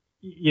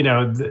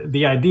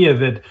idea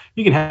that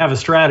you can have a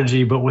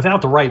strategy, but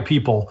without the right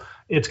people,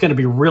 it's going to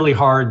be really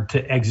hard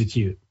to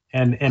execute.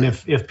 And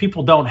if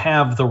people don't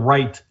have the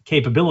right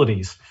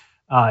capabilities,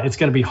 it's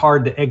going to be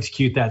hard to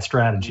execute that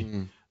strategy.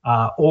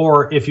 Mm-hmm.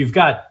 Or if you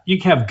can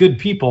have good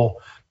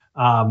people.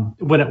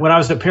 When I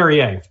was at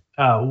Perrier,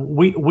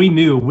 we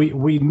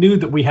knew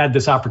that we had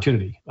this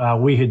opportunity.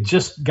 We had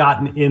just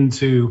gotten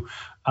into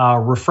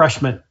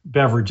refreshment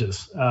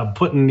beverages,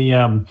 putting the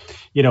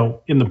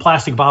in the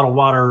plastic bottled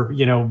water,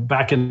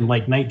 back in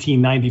like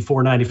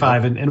 1994,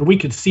 95, and we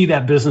could see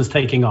that business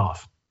taking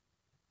off.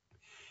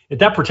 At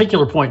that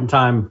particular point in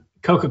time,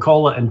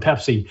 Coca-Cola and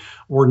Pepsi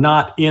were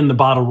not in the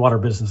bottled water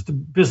business. The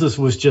business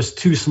was just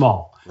too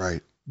small.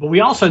 Right. But we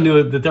also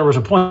knew that there was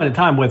a point in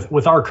time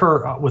with our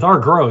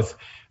growth.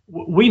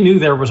 We knew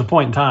there was a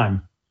point in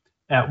time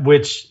at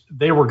which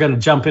they were going to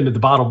jump into the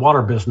bottled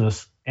water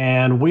business.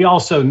 And we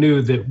also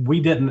knew that we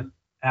didn't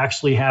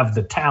actually have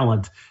the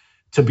talent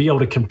to be able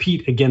to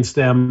compete against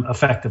them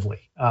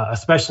effectively,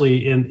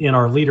 especially in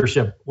our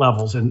leadership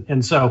levels.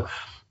 And so,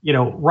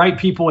 right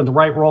people in the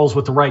right roles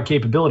with the right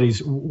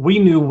capabilities, we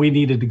knew we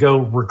needed to go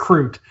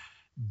recruit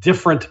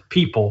different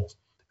people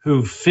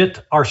who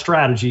fit our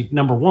strategy,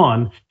 number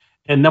one,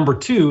 and number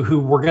two, who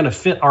were going to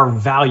fit our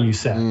value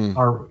set,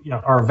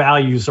 our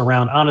values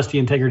around honesty,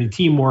 integrity,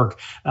 teamwork,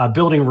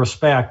 building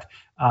respect,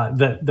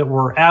 that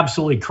were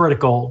absolutely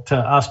critical to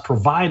us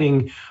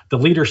providing the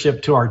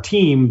leadership to our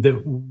team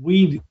that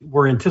we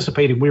were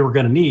anticipating we were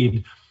going to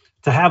need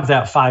to have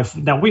that five.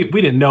 Now we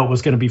didn't know it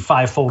was going to be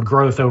 5-fold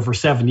growth over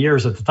 7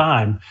 years at the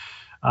time.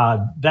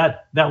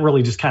 That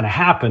really just kind of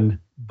happened,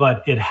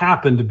 but it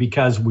happened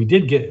because we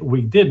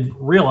did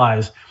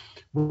realize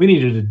we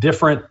needed a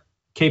different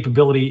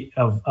capability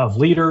of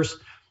leaders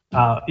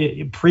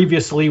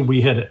Previously,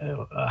 we had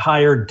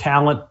hired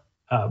talent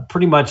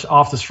pretty much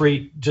off the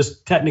street,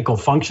 just technical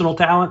functional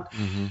talent.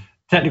 Mm-hmm.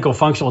 Technical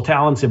functional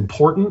talent's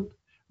important,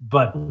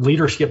 but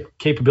leadership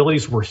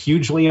capabilities were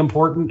hugely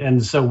important.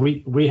 And so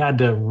we had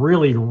to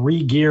really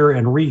re-gear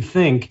and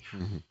rethink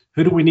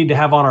who do we need to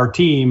have on our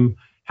team?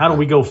 How do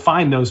we go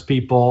find those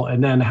people?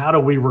 And then how do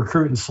we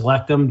recruit and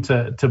select them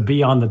to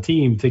be on the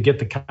team to get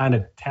the kind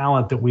of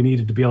talent that we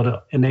needed to be able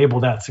to enable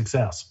that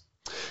success?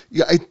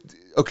 Yeah.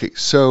 Okay.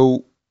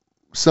 So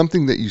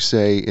something that you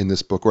say in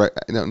this book, right?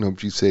 I don't know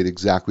if you say it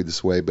exactly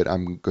this way, but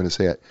I'm going to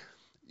say it.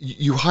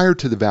 You hire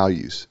to the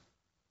values.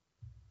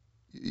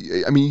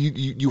 I mean,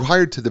 you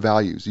hired to the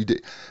values. You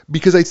did,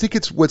 because I think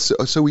it's what's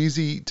so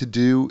easy to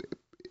do.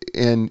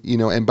 And,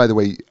 and by the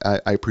way,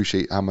 I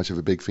appreciate how much of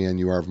a big fan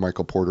you are of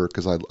Michael Porter,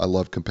 because I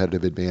love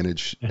competitive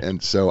advantage.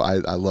 And so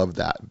I love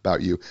that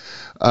about you.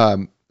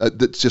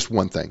 That's just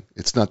one thing.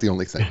 It's not the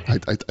only thing.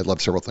 I love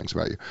several things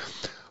about you.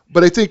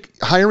 But I think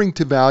hiring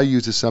to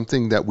values is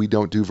something that we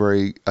don't do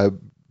very,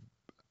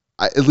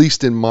 at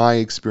least in my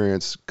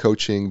experience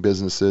coaching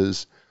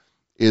businesses,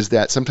 is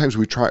that sometimes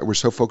we're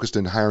so focused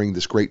on hiring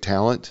this great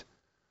talent.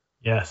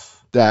 Yes.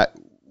 That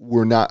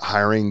we're not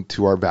hiring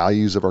to our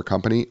values of our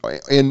company,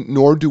 and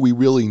nor do we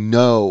really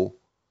know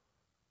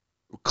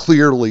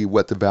clearly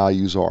what the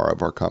values are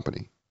of our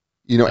company.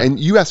 And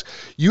you ask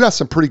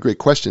some pretty great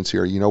questions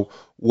here.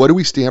 What do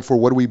we stand for?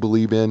 What do we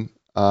believe in?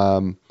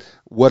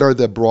 What are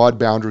the broad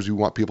boundaries we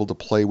want people to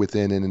play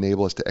within and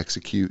enable us to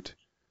execute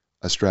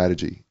a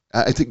strategy?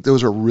 I think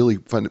those are really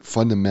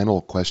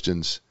fundamental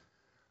questions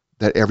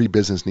that every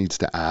business needs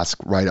to ask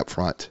right up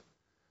front.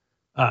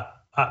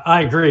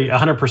 I agree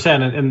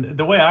 100%. And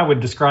the way I would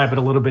describe it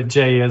a little bit,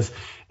 Jay, is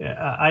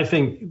I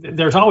think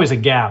there's always a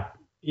gap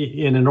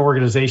in an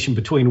organization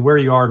between where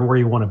you are and where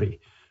you want to be.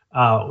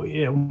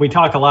 We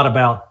talk a lot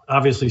about,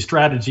 obviously,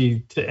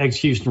 strategy to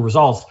execution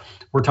results.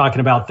 We're talking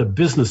about the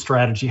business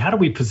strategy. How do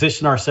we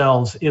position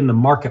ourselves in the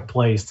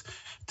marketplace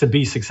to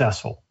be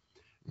successful?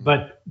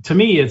 But to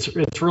me,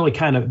 it's really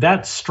kind of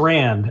that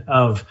strand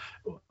of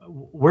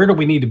where do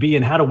we need to be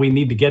and how do we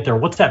need to get there?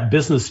 What's that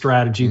business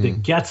strategy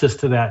that gets us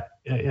to that?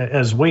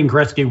 As Wayne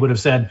Gretzky would have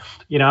said,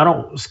 I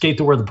don't skate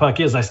to where the puck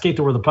is. I skate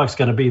to where the puck's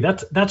going to be.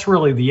 That's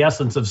really the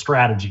essence of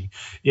strategy,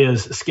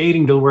 is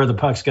skating to where the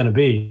puck's going to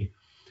be.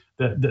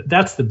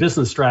 That's the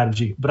business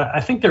strategy. But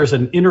I think there's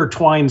an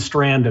intertwined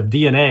strand of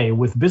DNA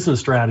with business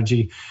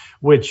strategy,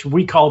 which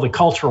we call the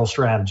cultural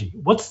strategy.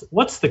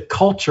 What's the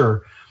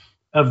culture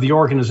of the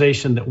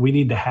organization that we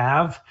need to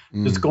have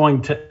that's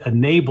going to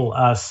enable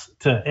us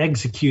to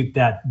execute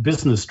that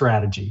business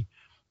strategy?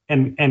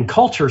 And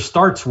culture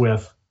starts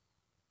with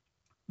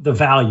the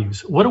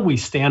values. What do we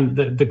stand,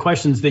 the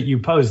questions that you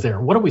posed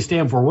there, what do we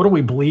stand for? What do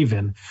we believe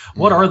in?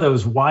 What are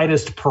those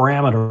widest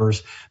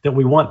parameters that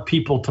we want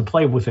people to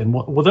play within?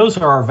 Well, those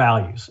are our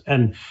values.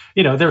 And,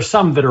 there's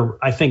some that are,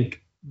 I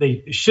think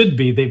they should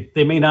be,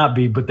 they may not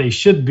be, but they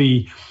should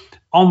be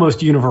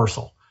almost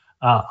universal.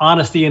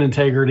 Honesty and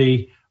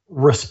integrity,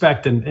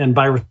 respect. And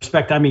by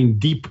respect, I mean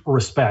deep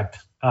respect.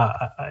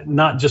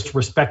 Not just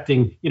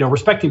respecting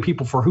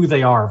people for who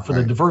they are, for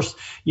the diverse,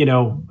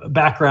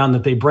 background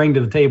that they bring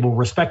to the table,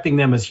 respecting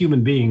them as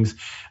human beings,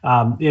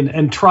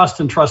 and trust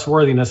and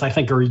trustworthiness, I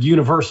think, are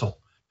universal.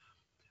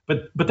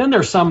 But then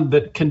there's some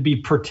that can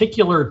be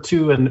particular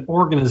to an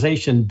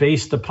organization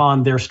based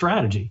upon their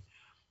strategy.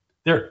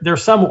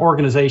 There's some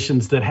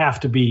organizations that have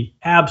to be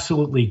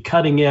absolutely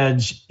cutting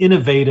edge,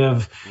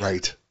 innovative,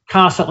 right,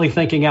 constantly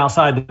thinking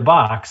outside the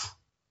box.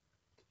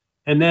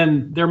 And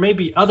then there may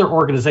be other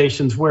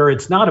organizations where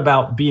it's not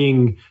about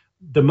being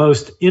the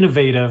most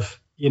innovative,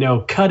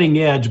 cutting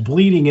edge,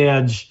 bleeding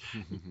edge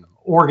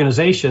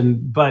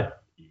organization,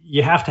 but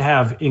you have to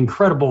have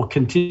incredible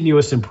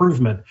continuous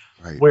improvement,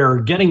 right, where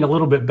getting a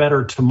little bit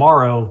better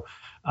tomorrow,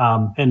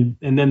 and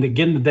then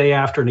again the day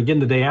after and again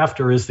the day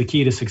after is the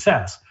key to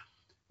success.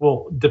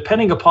 Well,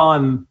 depending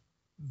upon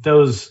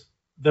those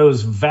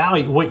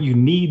value, what you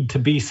need to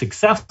be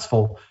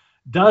successful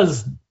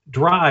does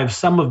drive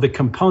some of the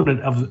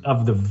component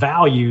of the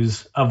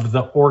values of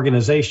the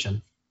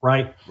organization,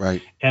 right?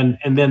 Right. And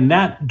then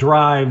that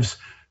drives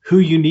who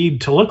you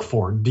need to look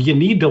for. Do you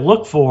need to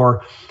look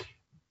for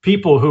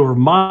people whose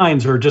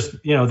minds are just,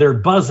 they're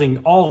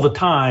buzzing all the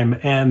time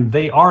and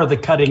they are the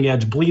cutting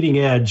edge, bleeding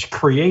edge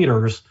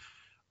creators?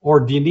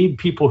 Or do you need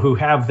people who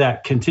have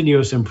that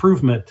continuous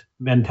improvement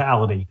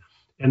mentality?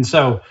 And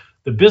so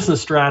the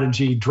business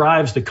strategy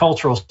drives the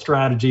cultural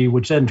strategy,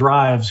 which then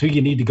drives who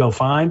you need to go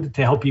find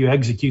to help you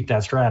execute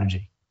that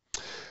strategy.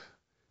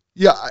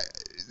 Yeah.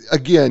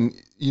 Again,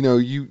 I'm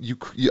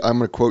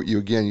going to quote you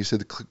again. You said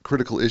the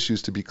critical issue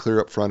is to be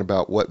clear up front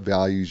about what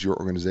values your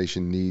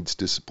organization needs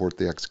to support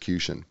the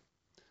execution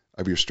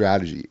of your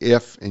strategy.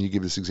 And you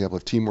give this example,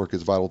 if teamwork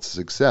is vital to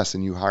success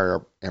and you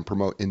hire and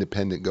promote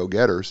independent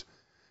go-getters,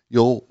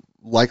 you'll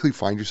likely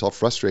find yourself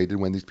frustrated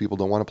when these people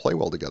don't want to play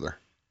well together.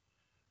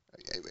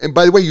 And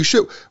by the way, you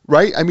should,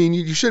 right? I mean,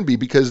 you shouldn't be,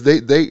 because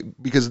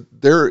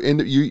they're in.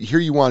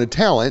 You wanted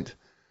talent,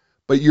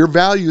 but your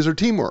values are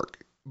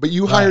teamwork. But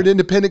you hired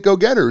independent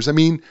go-getters. I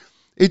mean,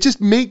 It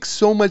just makes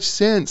so much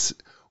sense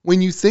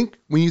when you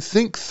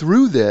think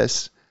through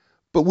this.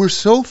 But we're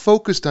so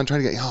focused on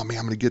trying to get, oh man,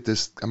 I'm going to get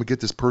this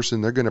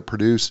person. They're going to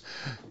produce.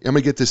 I'm going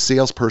to get this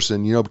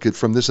salesperson, because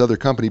from this other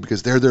company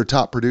because they're their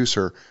top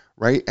producer,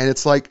 right? And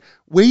it's like,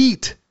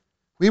 wait.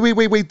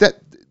 That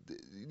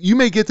you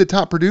may get the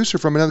top producer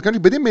from another country,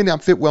 but it may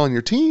not fit well in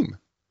your team.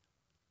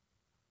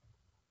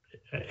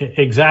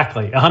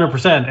 Exactly,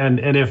 100%.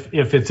 And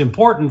if it's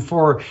important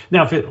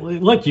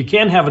look, you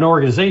can have an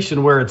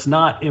organization where it's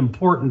not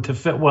important to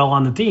fit well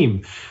on the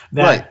team.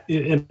 Right.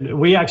 And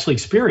we actually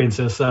experienced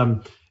this.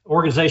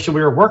 Organization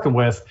we were working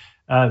with,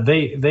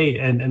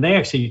 they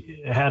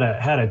actually had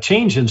a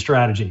change in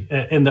strategy.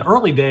 In the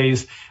early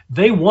days,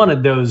 they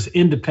wanted those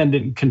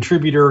independent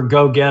contributor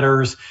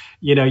go-getters.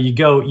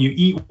 You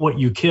eat what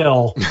you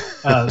kill,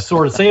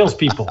 sort of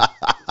salespeople.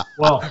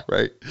 Well,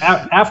 right.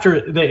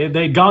 After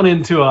they'd gone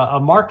into a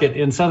market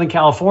in Southern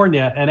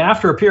California, and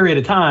after a period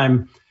of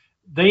time,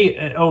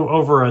 they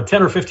over a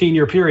 10 or 15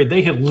 year period,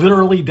 they had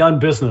literally done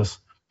business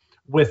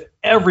with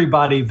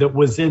everybody that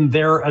was in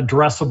their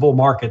addressable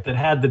market, that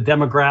had the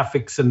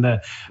demographics and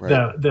the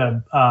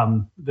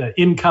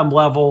income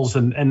levels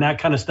and that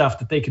kind of stuff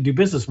that they could do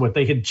business with.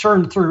 They had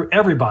churned through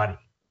everybody.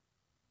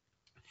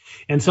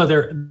 And so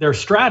their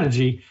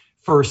strategy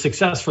for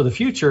success for the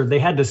future, they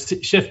had to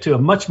shift to a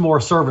much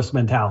more service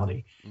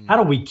mentality. How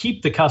do we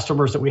keep the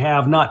customers that we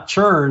have, not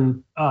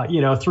churn,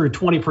 through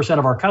 20%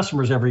 of our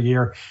customers every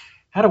year?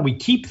 How do we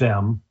keep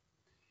them?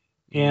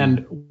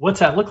 And what's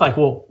that look like?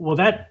 Well,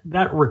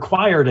 that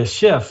required a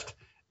shift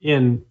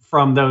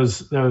from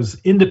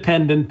those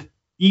independent,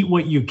 eat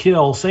what you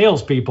kill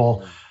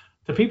salespeople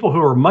to people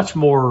who are much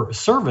more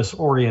service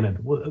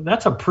oriented. Well,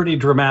 that's a pretty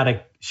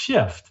dramatic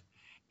shift.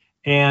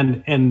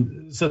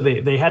 And so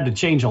they had to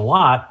change a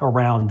lot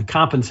around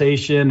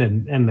compensation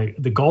and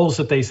the goals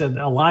that they said,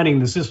 aligning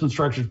the system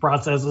structures,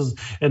 processes,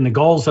 and the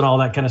goals and all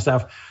that kind of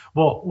stuff.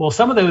 Well,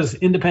 some of those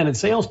independent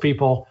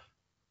salespeople,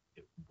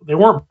 they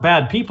weren't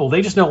bad people.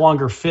 They just no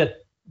longer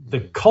fit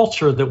the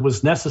culture that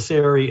was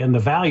necessary and the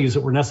values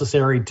that were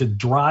necessary to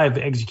drive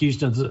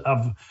execution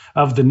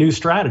of the new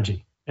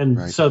strategy.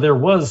 And so there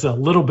was a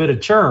little bit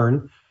of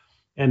churn,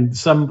 and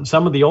some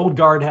of the old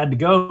guard had to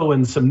go,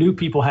 and some new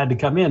people had to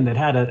come in that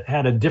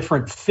had a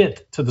different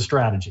fit to the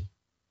strategy.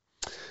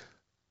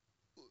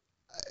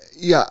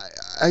 Yeah,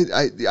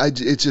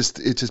 it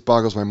just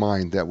boggles my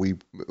mind that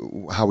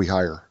how we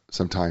hire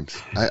sometimes.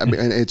 I mean,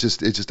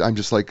 and I'm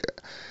just like.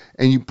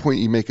 And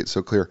you make it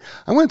so clear.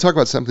 I want to talk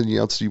about something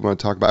else you want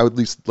to talk about. I would at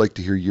least like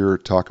to hear your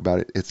talk about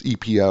it. It's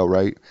EPO,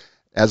 right?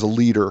 As a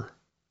leader,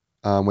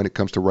 when it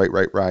comes to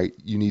right,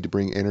 you need to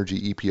bring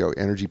energy, EPO,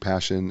 energy,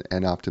 passion,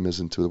 and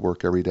optimism to the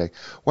work every day.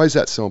 Why is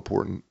that so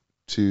important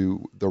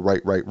to the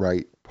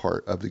right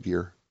part of the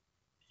gear?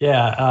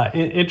 Yeah,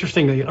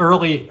 interestingly,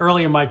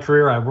 early in my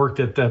career, I worked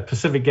at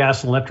Pacific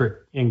Gas and Electric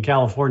in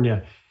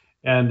California.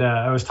 And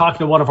I was talking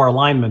to one of our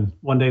linemen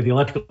one day, the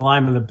electrical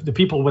linemen, the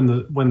people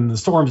when the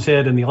storms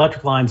hit and the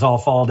electric lines all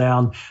fall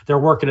down, they're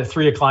working at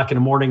 3:00 in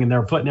the morning and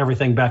they're putting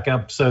everything back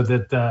up so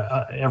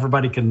that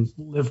everybody can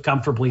live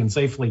comfortably and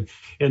safely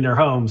in their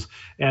homes.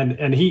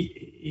 And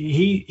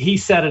he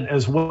said it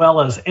as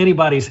well as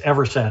anybody's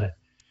ever said it.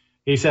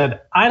 He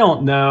said, "I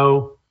don't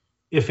know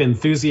if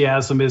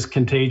enthusiasm is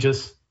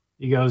contagious."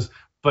 He goes,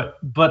 but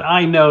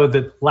I know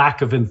that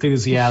lack of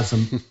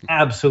enthusiasm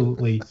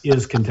absolutely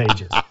is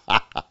contagious.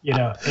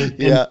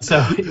 And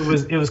so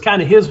it was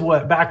kind of his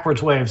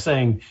backwards way of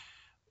saying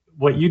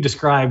what you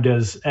described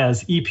as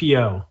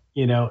EPO,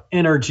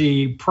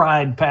 energy,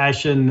 pride,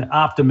 passion,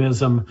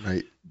 optimism.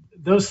 Right.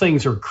 Those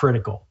things are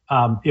critical.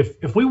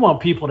 If we want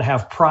people to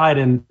have pride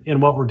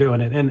in what we're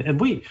doing, and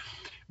we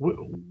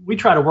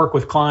try to work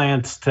with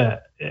clients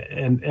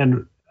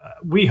and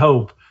we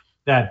hope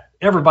that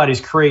everybody's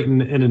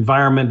creating an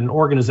environment, an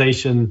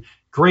organization,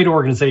 great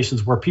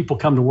organizations where people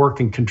come to work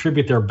and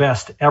contribute their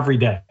best every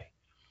day.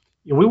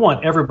 We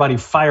want everybody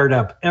fired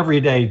up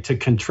every day to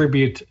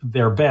contribute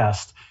their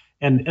best.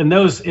 And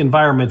those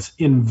environments,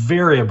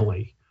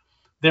 invariably,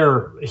 there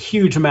are a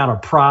huge amount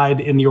of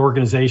pride in the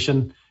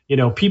organization.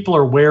 People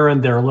are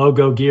wearing their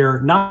logo gear,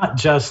 not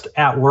just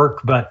at work,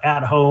 but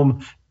at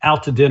home,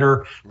 out to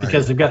dinner,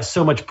 because they've got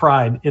so much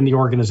pride in the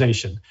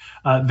organization.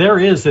 There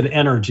is an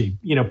energy.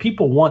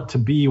 People want to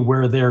be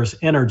where there's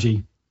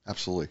energy.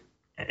 Absolutely.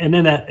 And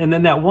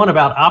then that one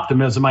about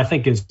optimism, I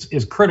think,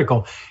 is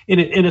critical.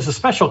 And it's a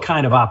special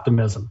kind of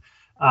optimism.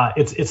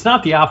 It's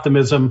not the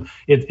optimism.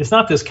 It's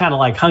not this kind of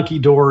like hunky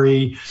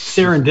dory,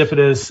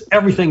 serendipitous,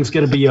 everything's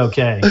going to be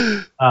okay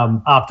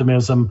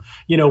optimism.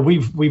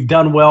 We've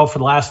done well for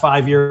the last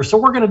 5 years, so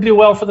we're going to do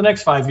well for the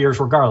next 5 years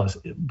regardless.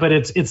 But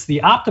it's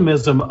the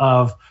optimism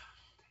of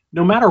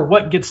no matter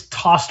what gets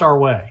tossed our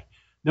way,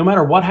 no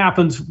matter what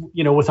happens,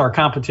 with our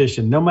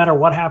competition, no matter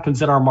what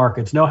happens in our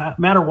markets, no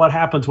matter what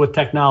happens with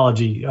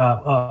technology,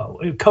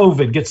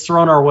 COVID gets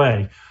thrown our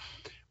way.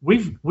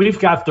 We've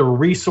got the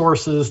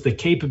resources, the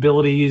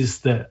capabilities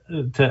to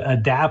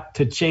adapt,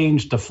 to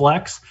change, to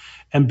flex,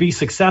 and be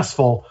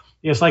successful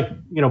It's like,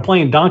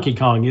 playing Donkey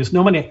Kong. Is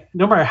no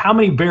matter how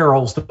many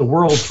barrels that the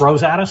world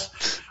throws at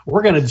us,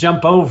 we're going to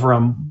jump over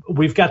them.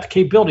 We've got the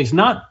capabilities,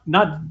 not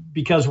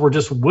because we're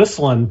just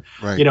whistling,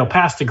 right.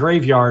 Past the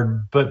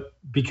graveyard, but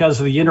because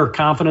of the inner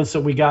confidence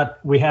that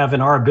we have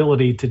in our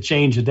ability to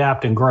change,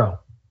 adapt, and grow.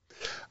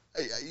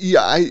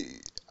 Yeah,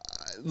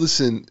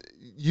 listen.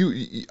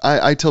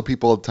 I tell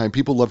people all the time,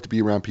 people love to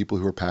be around people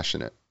who are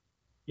passionate.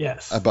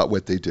 Yes. About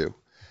what they do.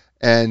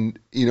 And,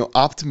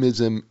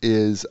 optimism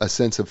is a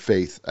sense of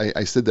faith.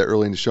 I said that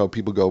early in the show.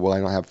 People go, well, I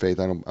don't have faith.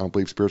 I don't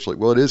believe spiritually.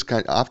 Well,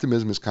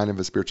 optimism is kind of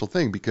a spiritual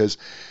thing, because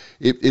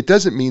it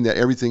doesn't mean that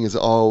everything is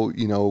all,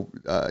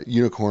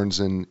 unicorns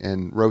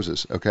and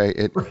roses.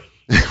 Okay.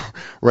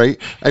 Right.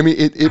 I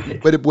mean,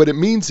 but what it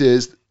means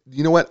is,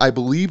 you know what? I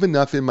believe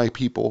enough in my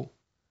people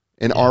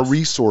and our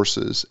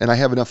resources, and I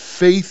have enough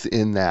faith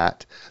in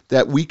that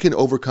we can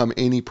overcome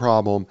any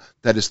problem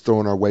that is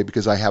thrown our way,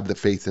 because I have the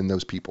faith in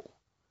those people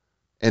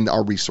and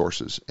our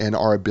resources and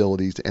our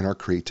abilities and our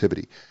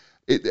creativity.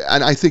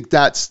 And I think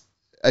that's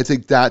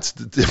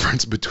the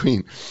difference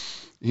between,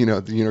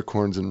 the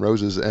unicorns and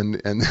roses and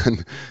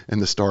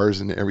the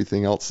stars and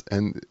everything else.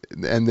 And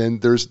then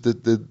there's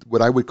the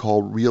what I would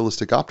call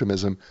realistic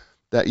optimism,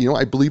 that,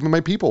 I believe in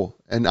my people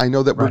and I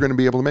know that we're going to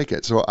be able to make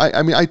it. So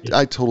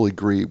I totally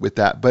agree with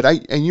that. But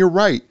and you're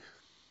right.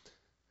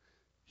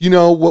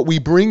 What we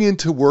bring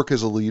into work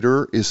as a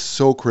leader is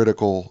so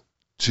critical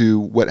to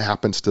what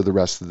happens to the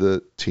rest of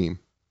the team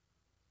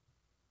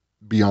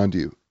beyond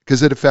you,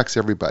 because it affects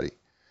everybody.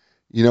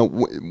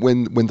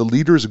 When the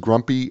leader is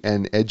grumpy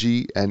and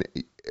edgy, and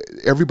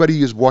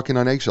everybody is walking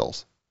on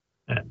eggshells.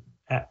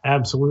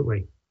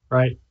 Absolutely.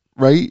 Right.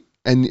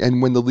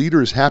 And when the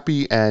leader is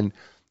happy and,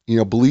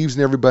 believes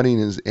in everybody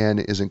and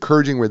is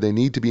encouraging where they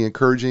need to be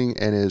encouraging,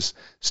 and is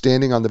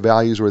standing on the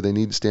values where they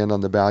need to stand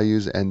on the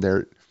values, and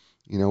they're,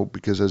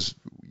 because as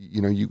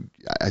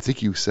I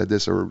think you said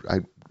this, or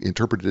I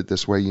interpreted it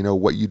this way,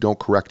 what you don't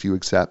correct, you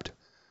accept,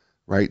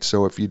 right?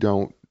 So if you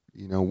don't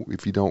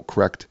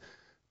correct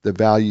the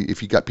value,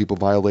 if you got people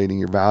violating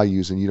your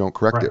values and you don't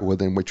correct it, well,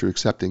 then what you're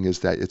accepting is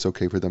that it's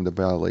okay for them to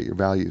violate your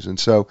values. And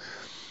so,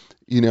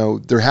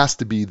 there has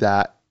to be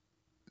that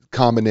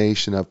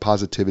combination of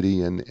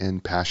positivity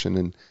and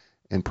passion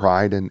and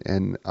pride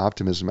and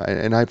optimism.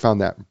 And I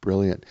found that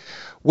brilliant.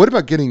 What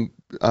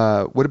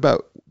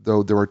about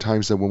though there are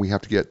times that when we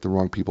have to get the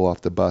wrong people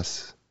off the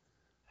bus?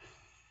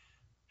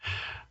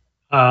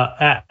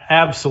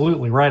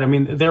 Absolutely right. I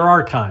mean, there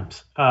are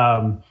times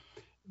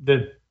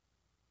that,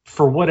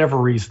 for whatever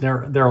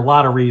reason, there are a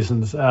lot of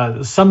reasons.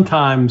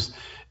 Sometimes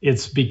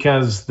it's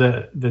because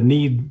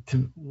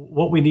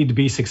what we need to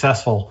be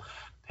successful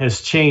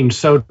has changed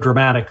so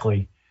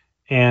dramatically,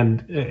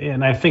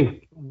 and I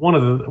think one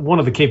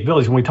of the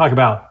capabilities, when we talk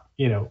about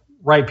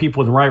right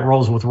people in the right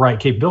roles with the right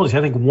capabilities,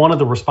 I think one of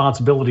the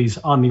responsibilities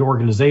on the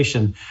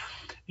organization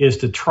is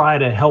to try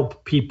to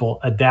help people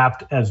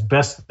adapt as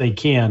best they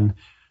can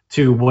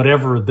to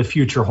whatever the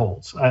future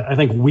holds. I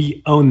think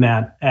we own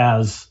that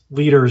as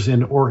leaders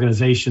in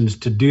organizations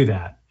to do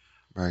that.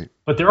 Right.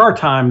 But there are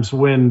times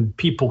when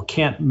people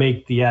can't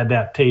make the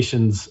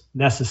adaptations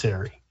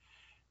necessary.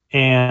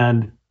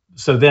 And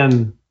so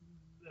then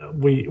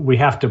we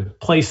have to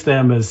place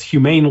them as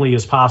humanely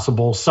as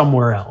possible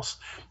somewhere else.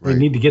 Right. We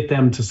need to get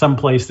them to some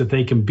place that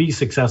they can be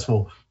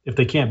successful if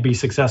they can't be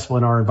successful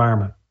in our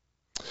environment.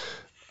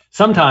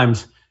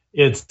 Sometimes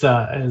it's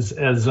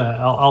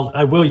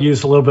I will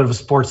use a little bit of a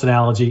sports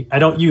analogy. I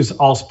don't use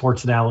all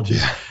sports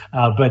analogies,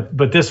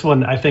 but this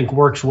one I think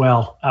works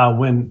well.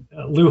 When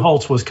Lou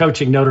Holtz was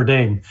coaching Notre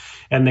Dame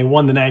and they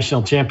won the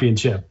national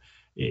championship,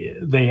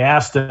 they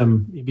asked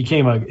him, he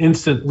became an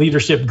instant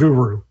leadership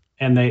guru,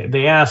 and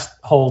they asked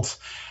Holtz,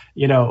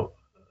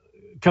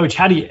 Coach,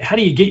 how do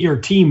you get your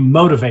team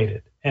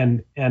motivated?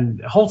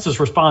 And Holtz's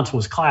response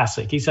was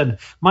classic. He said,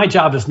 my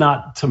job is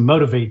not to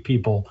motivate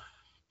people.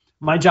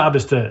 My job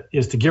is to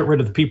get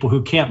rid of the people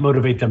who can't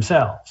motivate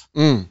themselves.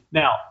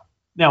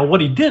 Now, what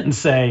he didn't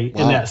say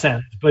in that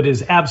sentence, but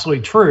is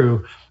absolutely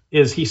true,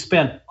 is he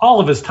spent all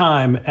of his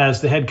time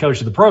as the head coach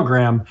of the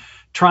program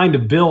trying to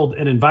build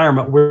an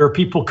environment where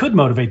people could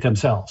motivate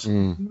themselves,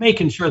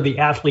 making sure the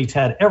athletes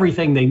had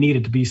everything they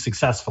needed to be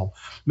successful,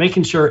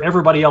 making sure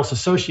everybody else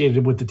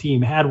associated with the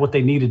team had what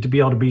they needed to be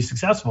able to be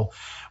successful.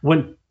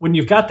 When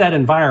you've got that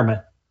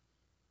environment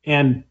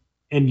and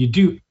you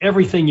do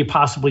everything you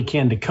possibly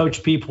can to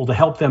coach people, to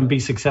help them be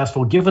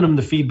successful, giving them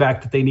the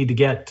feedback that they need to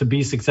get to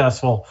be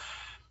successful,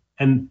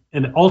 and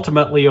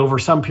ultimately over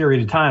some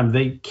period of time,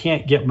 they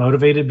can't get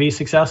motivated to be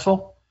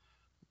successful,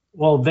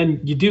 well,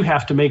 then you do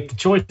have to make the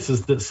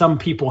choices that some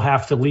people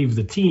have to leave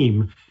the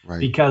team,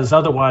 because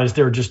otherwise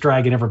they're just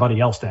dragging everybody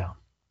else down.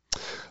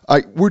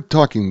 We're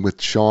talking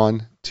with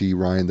Sean T.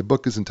 Ryan. The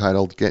book is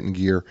entitled Get in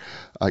Gear.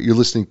 You're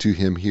listening to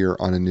him here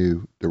on A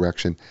New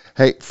Direction.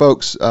 Hey,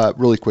 folks,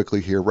 really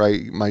quickly here,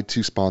 my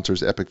two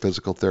sponsors, Epic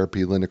Physical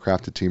Therapy, Linda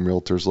Craft and Team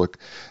Realtors. Look,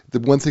 the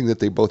one thing that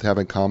they both have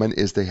in common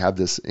is they have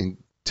this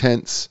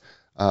intense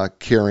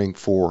caring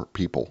for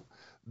people.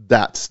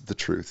 That's the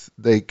truth.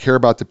 They care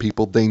about the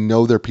people. They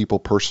know their people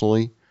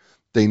personally.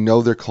 They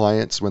know their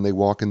clients when they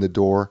walk in the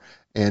door,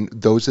 and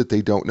those that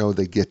they don't know,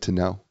 they get to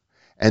know.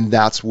 And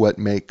that's what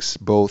makes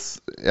both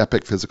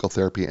Epic Physical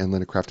Therapy and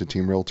Linda Crafton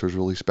Team Realtors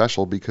really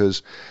special,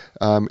 because,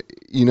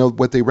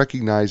 what they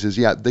recognize is,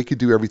 they could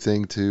do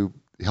everything to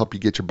help you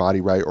get your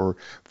body right or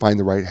find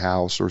the right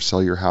house or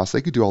sell your house.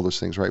 They could do all those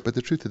things, right? But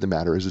the truth of the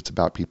matter is, it's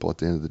about people at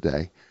the end of the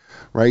day,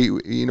 right?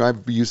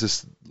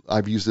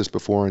 I've used this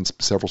before in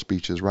several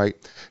speeches, right?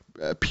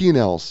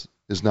 P&Ls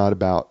is not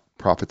about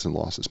profits and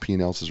losses.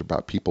 P&Ls is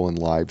about people and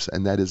lives,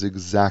 and that is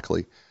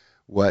exactly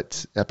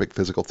what Epic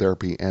Physical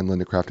Therapy and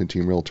Linda Crafton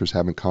Team Realtors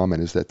have in common,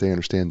 is that they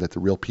understand that the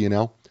real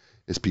P&L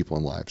is people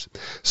and lives.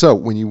 So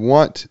when you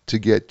want to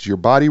get your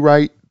body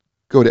right,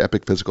 go to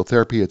Epic Physical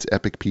Therapy. It's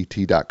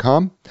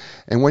epicpt.com.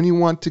 And when you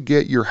want to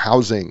get your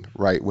housing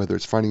right, whether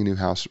it's finding a new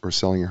house or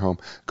selling your home,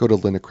 go to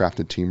Linda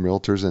Crafton Team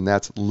Realtors, and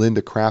that's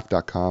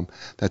lindacraft.com.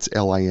 That's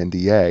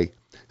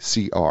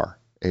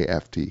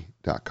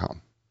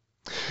LINDACRAFT.com.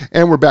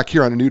 And we're back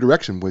here on A New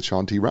Direction with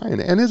Shawn T. Ryan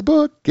and his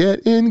book,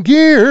 Get in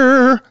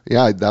Gear.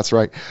 Yeah, that's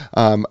right.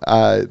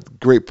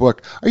 Great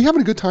book. Are you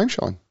having a good time,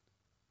 Shawn?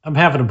 I'm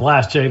having a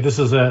blast, Jay. This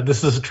is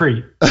a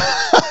treat.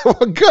 Well,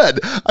 good.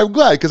 I'm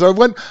glad, because I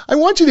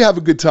want you to have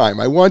a good time.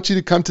 I want you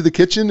to come to the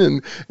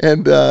kitchen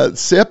and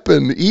sip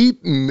and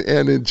eat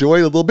and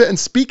enjoy a little bit. And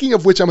speaking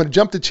of which, I'm going to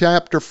jump to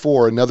chapter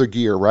 4, another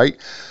gear, right?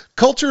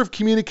 Culture of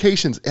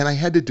communications. And I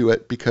had to do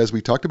it because we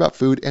talked about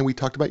food and we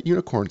talked about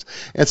unicorns.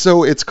 And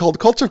so it's called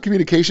Culture of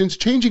Communications,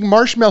 Changing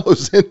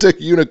Marshmallows into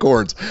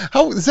Unicorns.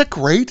 How is that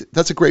great?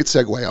 That's a great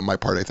segue on my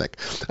part, I think.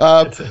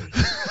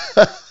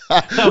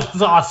 That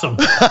was awesome.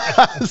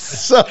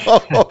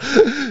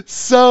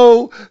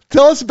 So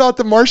tell us about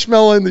the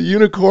marshmallow and the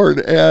unicorn,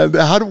 and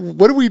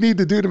what do we need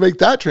to do to make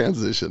that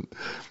transition?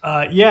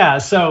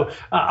 So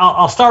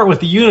I'll start with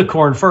the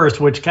unicorn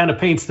first, which kind of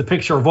paints the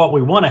picture of what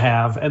we want to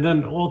have, and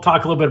then we'll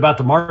talk a little bit about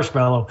the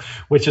marshmallow,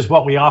 which is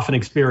what we often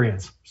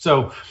experience.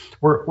 So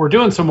we're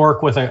doing some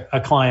work with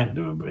a client.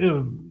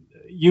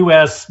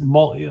 U.S.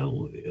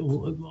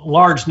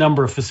 large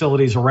number of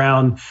facilities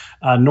around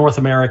North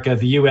America,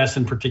 the U.S.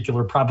 in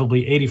particular,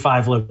 probably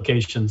 85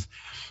 locations.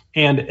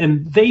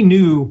 And they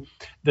knew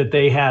that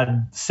they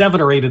had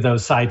 7 or 8 of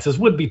those sites, as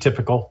would be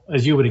typical,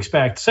 as you would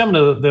expect. 7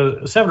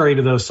 or 8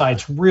 of those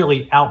sites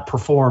really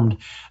outperformed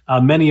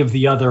many of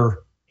the other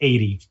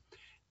 80.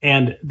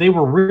 And they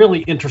were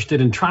really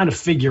interested in trying to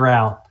figure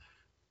out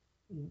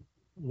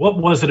what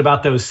was it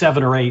about those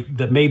 7 or 8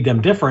 that made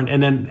them different,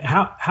 and then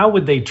how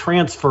would they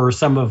transfer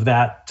some of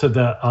that to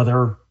the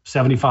other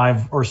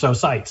 75 or so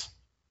sites.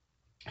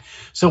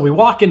 So we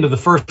walk into the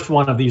first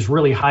one of these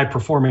really high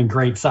performing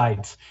great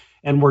sites,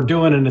 and we're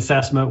doing an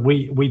assessment.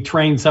 We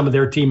train some of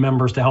their team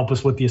members to help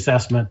us with the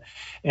assessment.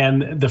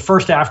 And the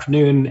first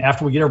afternoon,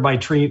 after we get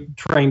everybody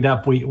trained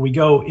up, we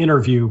go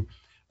interview.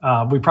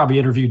 We probably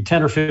interviewed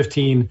 10 or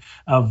 15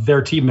 of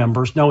their team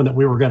members, knowing that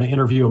we were going to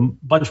interview a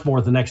bunch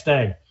more the next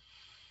day.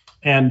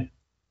 And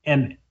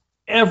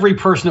every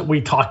person that we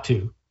talked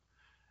to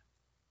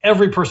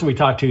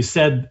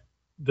said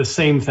the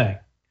same thing.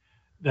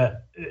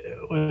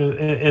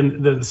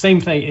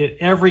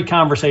 Every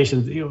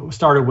conversation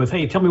started with,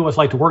 "Hey, tell me what it's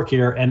like to work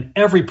here." And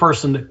every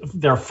person,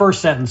 their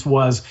first sentence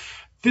was,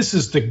 "This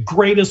is the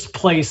greatest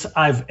place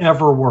I've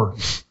ever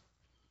worked."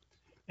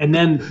 And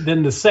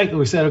then the second,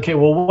 we said, "Okay,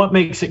 well, what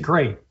makes it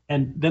great?"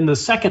 And then the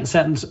second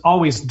sentence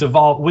always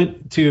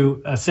went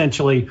to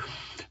essentially,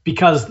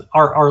 because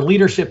our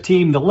leadership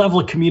team, the level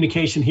of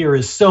communication here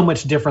is so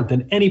much different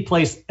than any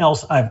place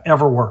else I've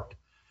ever worked.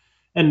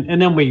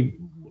 And then we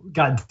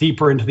got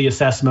deeper into the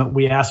assessment.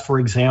 We asked for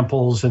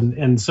examples.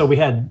 And so we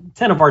had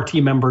 10 of our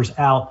team members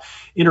out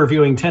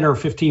interviewing 10 or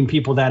 15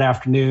 people that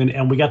afternoon.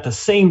 And we got the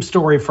same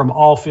story from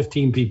all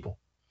 15 people.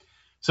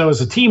 So as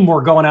a team,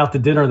 we're going out to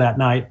dinner that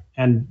night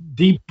and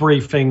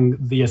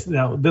debriefing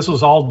this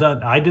was all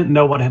done. I didn't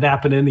know what had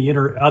happened in the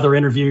other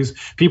interviews.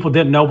 People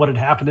didn't know what had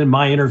happened in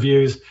my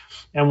interviews.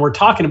 And we're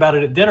talking about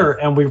it at dinner,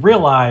 and we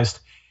realized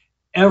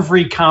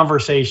every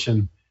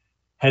conversation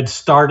had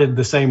started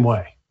the same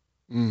way.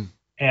 Mm.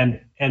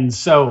 And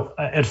so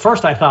at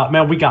first I thought,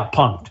 man, we got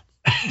punked.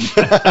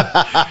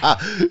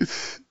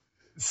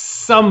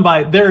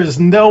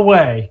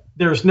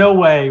 There's no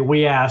way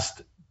we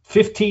asked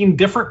 15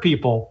 different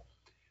people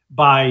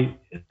by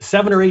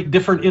 7 or 8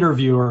 different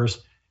interviewers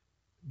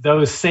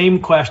those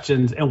same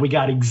questions, and we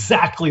got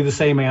exactly the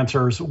same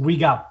answers. We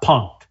got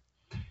punked.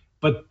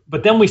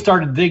 But then we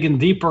started digging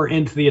deeper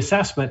into the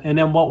assessment, and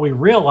then what we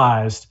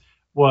realized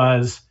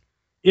was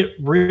it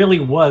really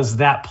was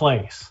that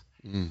place.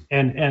 Mm.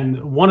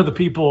 And one of the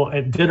people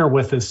at dinner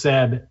with us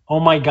said,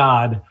 "Oh my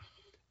God,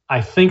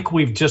 I think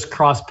we've just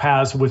crossed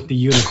paths with the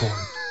unicorn."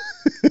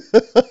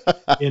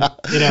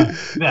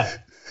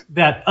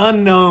 That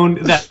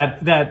unknown,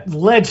 that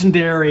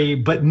legendary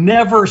but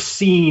never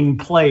seen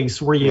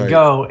place where you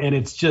go, and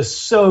it's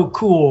just so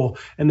cool,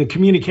 and the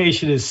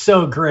communication is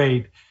so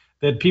great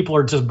that people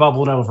are just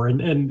bubbling over.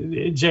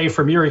 And Jay,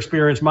 from your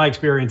experience, my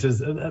experience is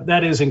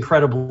that is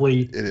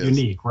incredibly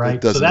unique,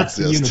 right? So that's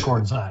the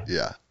unicorn side.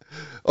 Yeah.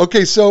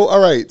 Okay. So,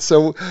 all right.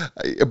 So,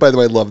 by the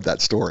way, I love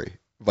that story,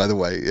 by the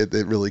way. It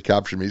really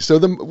captured me. So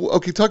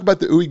talk about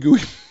the ooey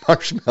gooey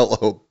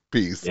marshmallow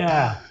piece.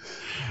 Yeah.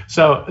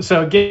 So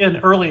again,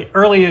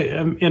 early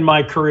in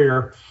my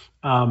career,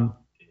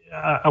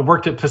 I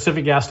worked at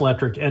Pacific Gas and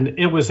Electric, and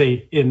it was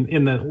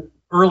in the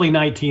early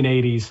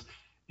 1980s.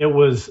 It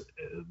was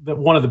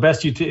one of the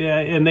best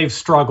and they've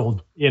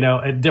struggled,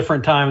 at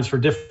different times for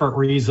different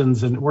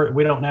reasons, and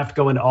we don't have to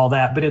go into all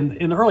that. But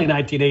in the early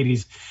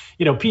 1980s,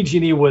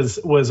 PG&E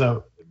was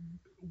a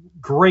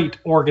great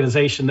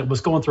organization that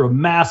was going through a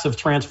massive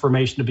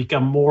transformation to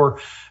become more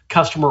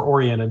customer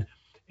oriented.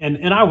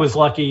 And I was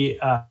lucky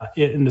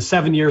in the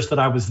 7 years that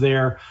I was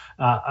there.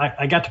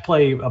 I got to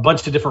play a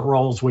bunch of different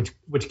roles, which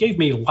gave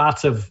me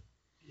lots of.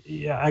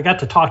 I got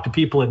to talk to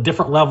people at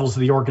different levels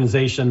of the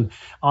organization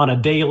on a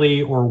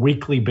daily or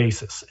weekly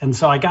basis, and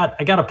so I got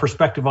a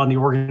perspective on the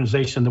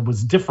organization that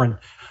was different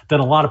than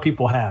a lot of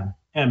people had,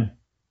 and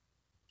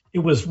it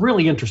was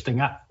really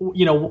interesting.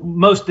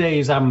 Most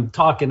days I'm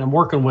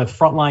working with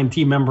frontline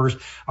team members,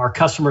 our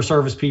customer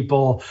service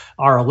people,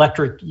 our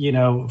electric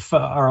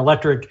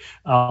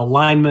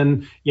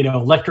linemen,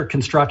 electric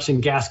construction,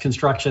 gas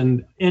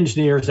construction,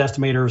 engineers,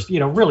 estimators,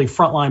 really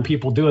frontline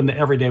people doing the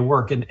everyday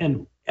work,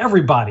 and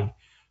everybody,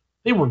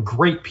 they were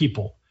great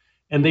people,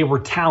 and they were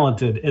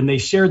talented, and they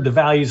shared the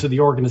values of the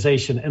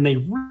organization, and they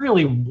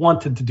really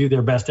wanted to do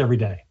their best every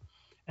day.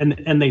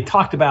 And they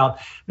talked about,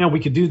 we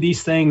could do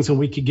these things and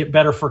we could get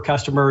better for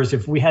customers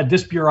if we had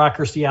this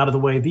bureaucracy out of the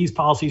way, these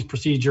policies,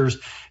 procedures,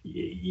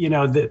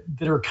 that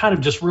are kind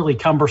of just really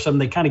cumbersome.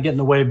 They kind of get in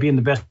the way of being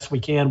the best we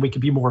can. We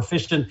could be more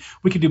efficient.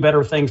 We could do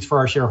better things for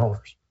our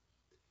shareholders.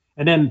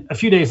 And then a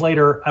few days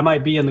later, I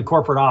might be in the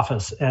corporate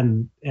office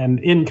and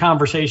in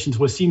conversations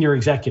with senior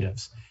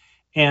executives.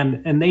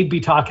 And they'd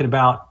be talking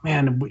about,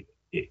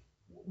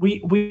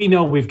 we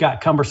know we've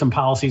got cumbersome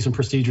policies and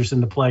procedures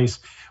into place.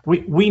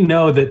 We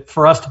know that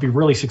for us to be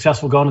really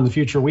successful going in the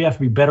future, we have to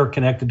be better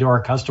connected to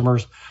our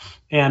customers.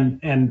 And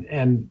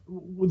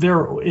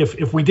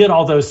if we did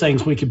all those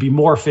things, we could be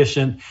more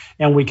efficient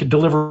and we could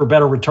deliver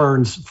better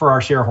returns for our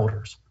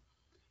shareholders.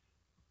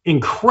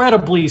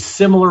 Incredibly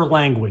similar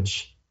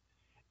language,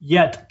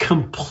 yet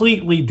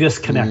completely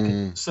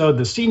disconnected. So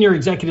the senior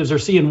executives are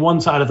seeing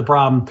one side of the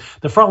problem.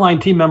 The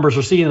frontline team members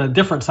are seeing a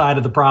different side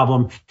of the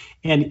problem.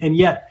 And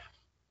yet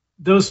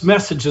those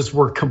messages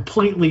were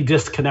completely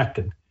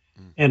disconnected.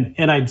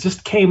 And I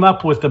just came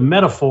up with the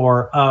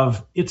metaphor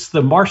of it's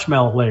the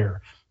marshmallow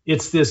layer.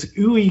 It's this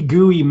ooey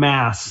gooey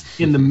mass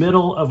in the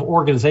middle of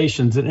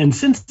organizations. And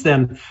since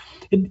then,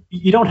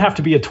 you don't have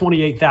to be a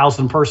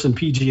 28,000 person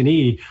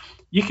PG&E.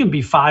 You can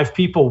be 5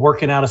 people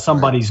working out of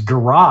somebody's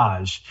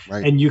garage,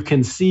 and you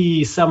can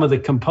see some of the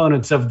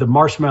components of the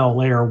marshmallow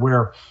layer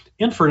where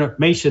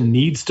information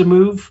needs to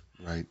move.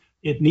 Right.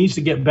 It needs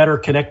to get better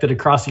connected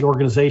across the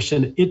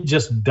organization. It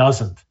just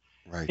doesn't.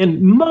 Right.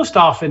 And most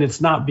often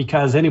it's not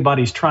because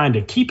anybody's trying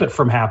to keep it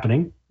from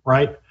happening,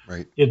 right?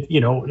 Right.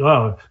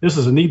 This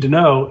is a need to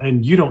know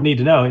and you don't need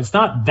to know. It's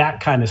not that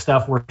kind of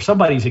stuff where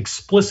somebody's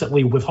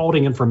explicitly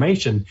withholding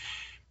information.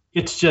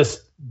 It's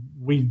just,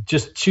 we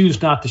just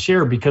choose not to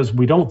share because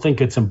we don't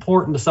think it's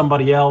important to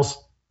somebody else,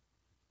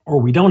 or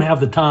we don't have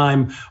the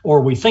time,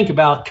 or we think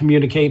about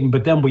communicating,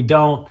 but then we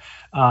don't.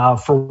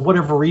 For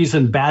whatever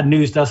reason, bad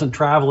news doesn't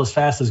travel as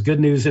fast as good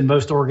news in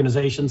most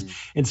organizations.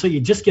 And so you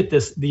just get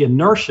the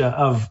inertia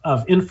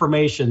of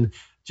information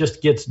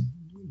just gets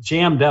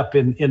jammed up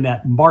in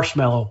that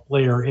marshmallow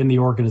layer in the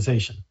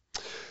organization.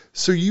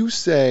 So you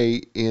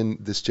say in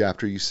this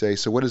chapter,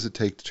 so what does it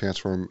take to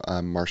transform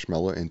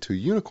marshmallow into a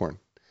unicorn?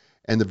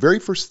 And the very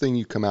first thing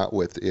you come out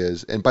with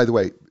is, and by the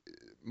way,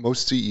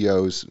 most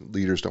CEOs,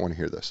 leaders don't want to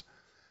hear this.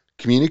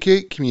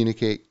 Communicate,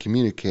 communicate,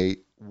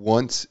 communicate.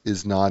 Once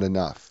is not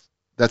enough.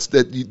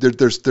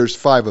 There's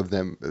 5 of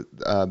them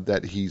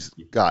that he's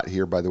got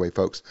here, by the way,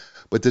 folks.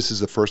 But this is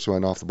the first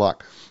one off the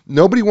block.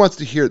 Nobody wants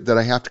to hear that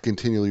I have to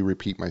continually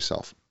repeat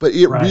myself, but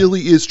it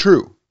really is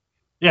true.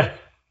 Yeah.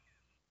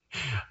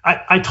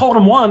 I told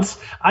them once,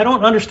 I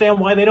don't understand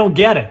why they don't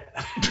get it.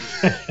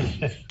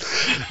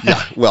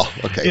 Yeah, well,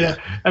 okay.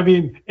 I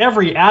mean,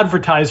 every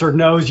advertiser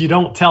knows you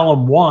don't tell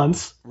them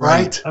once,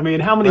 right? I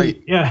mean, how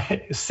many,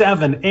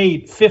 7,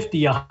 8,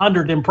 50,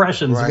 100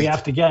 impressions we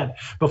have to get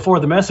before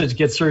the message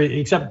gets through,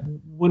 except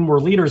when we're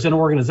leaders in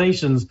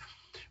organizations,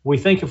 we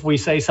think if we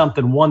say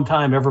something one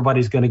time,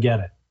 everybody's going to get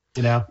it.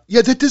 Yeah,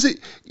 that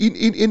doesn't,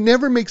 it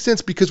never makes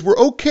sense because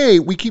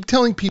we keep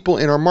telling people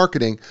in our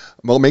marketing,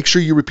 well, make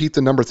sure you repeat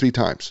the number 3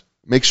 times.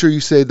 Make sure you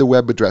say the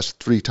web address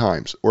 3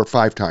 times or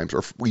 5 times,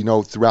 or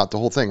throughout the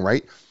whole thing,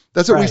 right?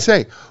 That's what we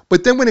say.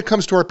 But then when it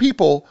comes to our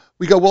people,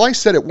 we go, well, I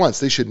said it once,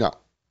 they should know.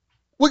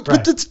 Well,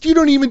 but you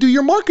don't even do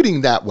your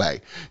marketing that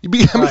way.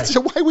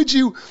 So why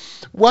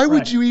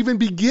would you even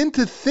begin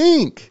to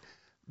think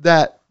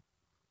that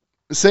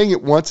saying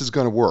it once is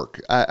going to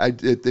work?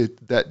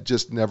 That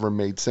just never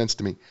made sense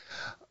to me.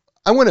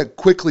 I want to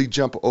quickly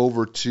jump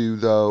over to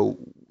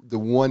the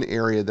one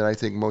area that I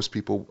think most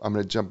people, I'm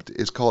going to jump to,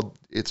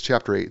 it's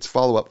chapter 8. It's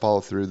follow up,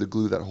 follow through, the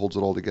glue that holds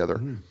it all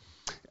together.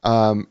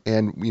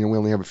 And we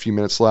only have a few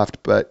minutes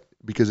left, but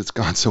because it's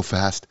gone so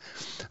fast.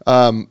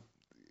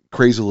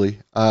 crazily.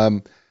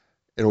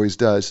 It always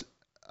does.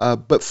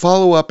 But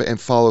follow up and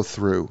follow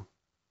through.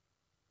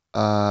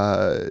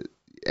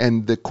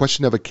 And the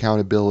question of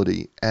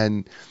accountability.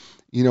 And,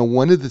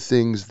 one of the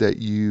things that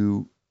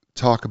you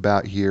talk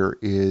about here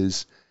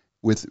is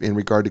in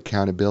regard to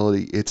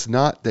accountability, it's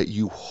not that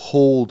you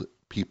hold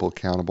people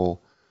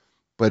accountable,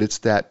 but it's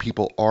that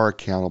people are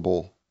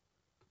accountable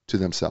to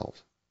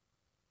themselves.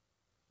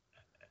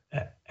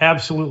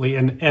 Absolutely.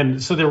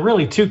 And so there are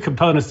really two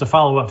components to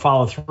follow up,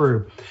 follow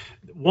through.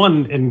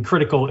 One, and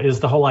critical, is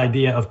the whole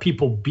idea of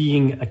people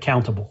being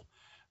accountable.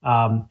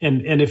 And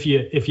if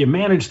you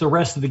manage the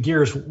rest of the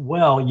gears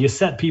well, you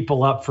set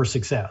people up for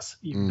success.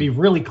 You be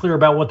really clear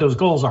about what those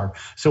goals are.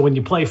 So when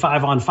you play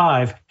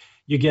 5-on-5,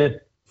 you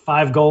get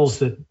 5 goals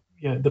that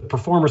the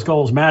performer's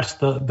goals match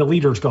the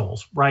leader's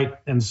goals, right?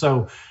 And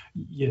so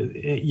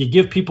you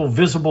give people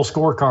visible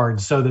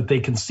scorecards so that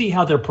they can see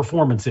how their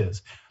performance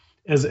is.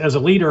 As a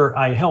leader,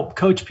 I help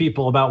coach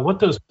people about what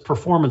those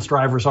performance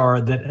drivers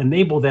are that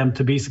enable them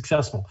to be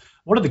successful.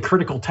 What are the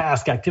critical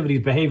task,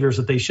 activities, behaviors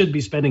that they should be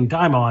spending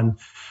time on?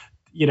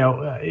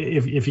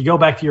 If you go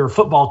back to your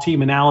football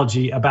team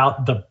analogy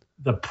about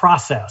the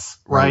process,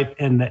 right,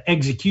 and the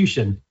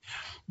execution,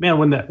 man,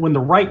 when the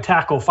right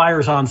tackle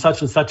fires on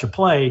such and such a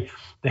play,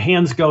 the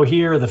hands go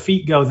here, the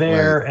feet go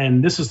there, right,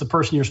 and this is the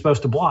person you're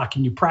supposed to block,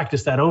 and you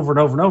practice that over and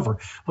over and over.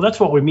 Well, that's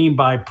what we mean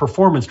by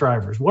performance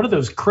drivers. What are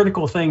those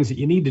critical things that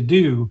you need to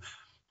do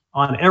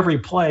on every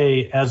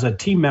play as a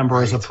team member,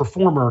 right, as a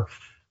performer,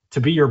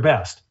 to be your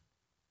best?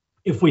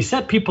 If we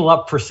set people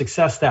up for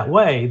success that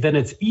way, then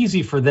it's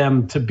easy for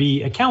them to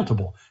be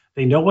accountable.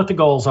 They know what the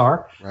goals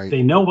are. Right.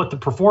 They know what the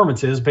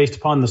performance is based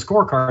upon the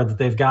scorecard that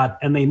they've got,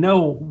 and they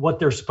know what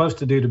they're supposed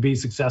to do to be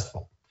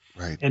successful.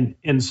 Right.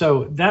 And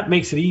so that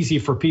makes it easy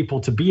for people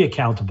to be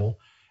accountable.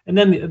 And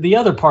then the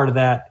other part of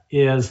that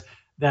is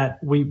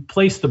that we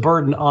place the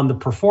burden on the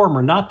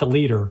performer, not the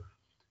leader,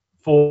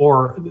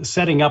 for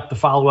setting up the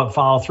follow-up,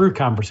 follow-through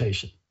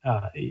conversation.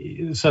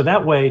 So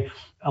that way,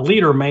 a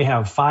leader may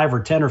have 5 or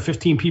 10 or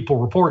 15 people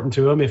reporting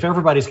to him. If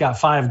everybody's got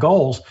 5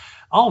 goals,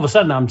 all of a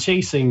sudden I'm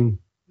chasing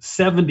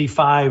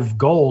 75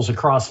 goals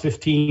across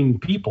 15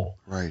 people.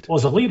 Right. Well,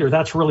 as a leader,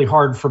 that's really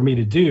hard for me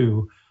to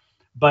do.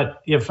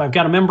 But if I've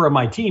got a member of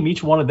my team,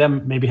 each one of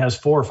them maybe has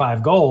 4 or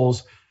 5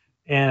 goals,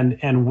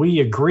 and we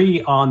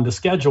agree on the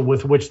schedule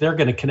with which they're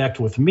going to connect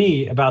with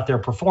me about their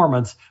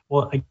performance,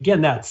 well,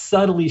 again, that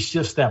subtly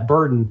shifts that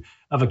burden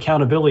of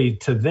accountability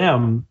to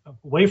them,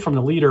 away from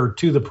the leader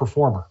to the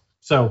performer.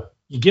 So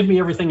you give me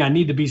everything I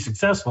need to be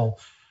successful,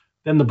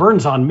 then the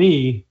burden's on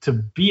me to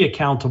be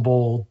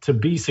accountable, to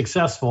be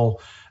successful,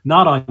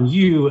 not on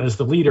you as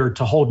the leader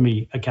to hold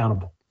me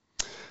accountable.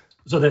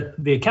 So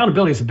that the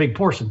accountability is a big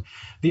portion.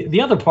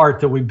 The other part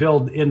that we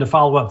build into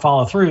follow-up,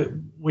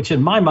 follow-through, which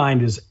in my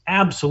mind is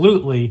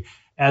absolutely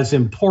as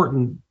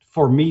important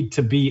for me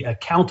to be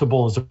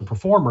accountable as a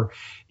performer,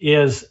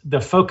 is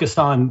the focus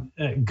on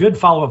good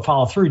follow-up,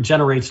 follow-through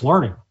generates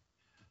learning.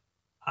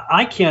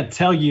 I can't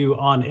tell you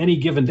on any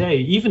given day,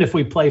 even if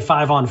we play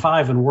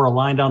 5-on-5 and we're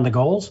aligned on the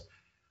goals,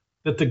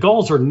 that the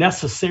goals are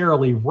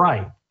necessarily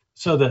right.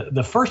 So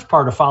the first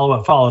part of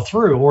follow-up,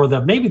 follow-through, or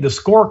maybe the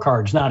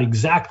scorecard's not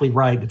exactly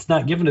right. It's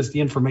not giving us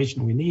the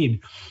information we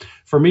need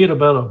for me to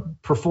be able to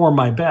perform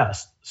my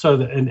best.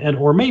 So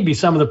or maybe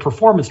some of the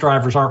performance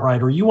drivers aren't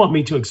right, or you want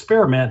me to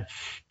experiment,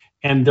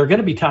 and there are going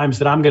to be times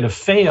that I'm going to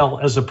fail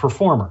as a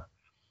performer.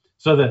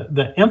 So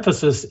the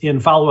emphasis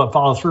in follow-up,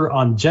 follow-through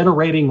on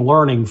generating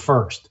learning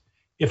first.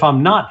 If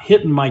I'm not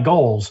hitting my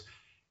goals,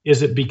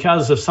 is it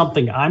because of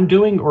something I'm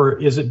doing, or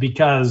is it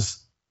because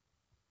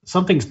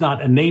something's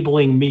not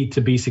enabling me to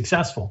be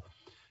successful?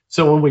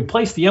 So when we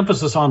place the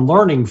emphasis on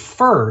learning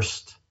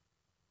first,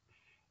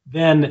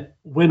 then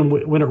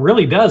when it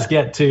really does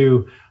get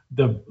to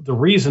the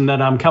reason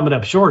that I'm coming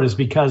up short is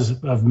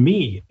because of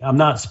me. I'm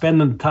not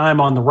spending time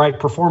on the right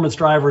performance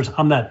drivers.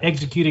 I'm not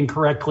executing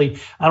correctly.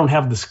 I don't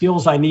have the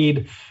skills I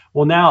need.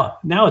 Well, now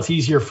it's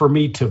easier for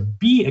me to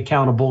be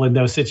accountable in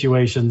those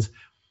situations,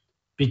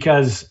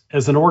 because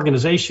as an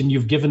organization,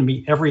 you've given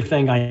me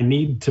everything I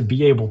need to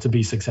be able to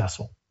be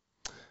successful.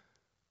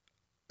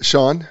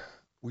 Sean,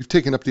 we've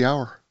taken up the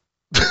hour.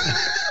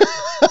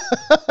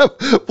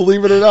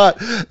 Believe it or not,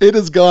 it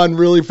has gone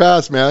really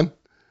fast, man.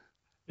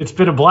 It's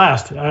been a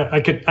blast.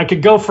 I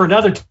could go for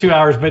another 2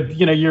 hours, but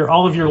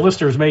all of your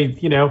listeners may,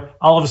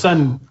 all of a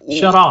sudden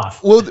shut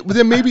off. Well,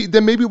 then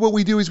maybe what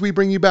we do is we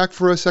bring you back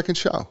for a second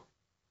show.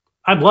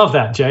 I'd love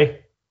that, Jay.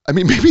 I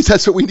mean, maybe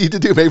that's what we need to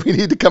do. Maybe we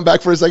need to come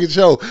back for a second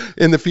show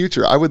in the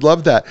future. I would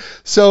love that.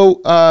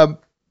 So,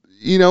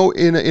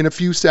 in a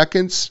few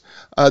seconds,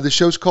 the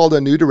show's called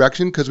A New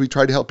Direction because we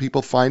try to help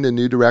people find a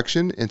new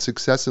direction and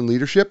success in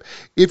leadership.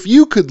 If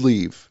you could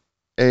leave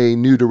a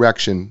new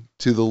direction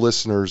to the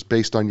listeners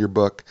based on your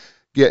book,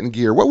 Getting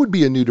Gear, what would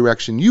be a new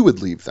direction you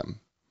would leave them?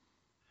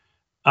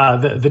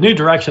 The new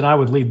direction I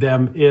would lead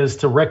them is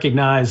to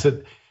recognize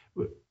that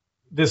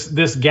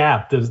this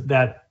gap,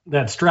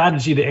 that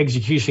strategy to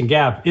execution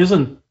gap,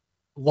 isn't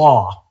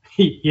law.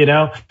 You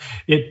know,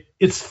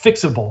 it's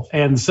fixable.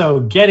 And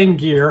so get in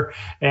gear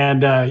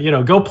and,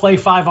 go play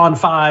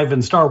 5-on-5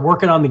 and start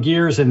working on the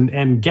gears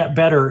and get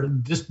better.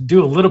 Just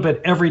do a little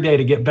bit every day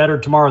to get better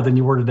tomorrow than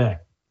you were today.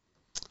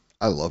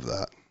 I love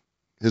that.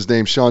 His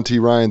name's Shawn T.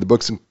 Ryan. The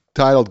book's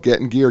entitled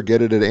Get in Gear.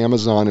 Get it at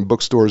Amazon and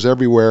bookstores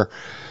everywhere.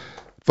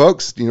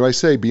 Folks, I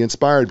say be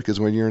inspired, because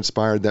when you're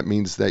inspired, that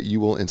means that you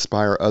will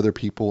inspire other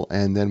people.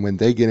 And then when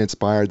they get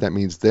inspired, that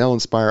means they'll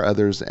inspire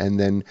others. And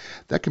then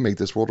that can make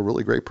this world a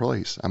really great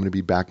place. I'm going to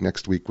be back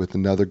next week with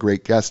another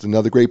great guest,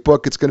 another great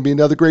book. It's going to be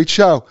another great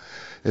show,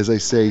 as I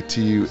say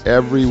to you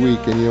every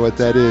week. And you know what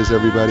that is,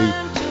 everybody?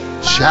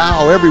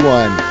 Ciao,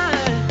 everyone.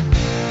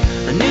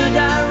 A new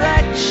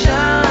direction,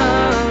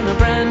 a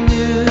brand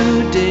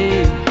new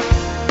day.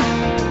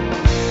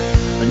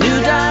 A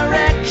new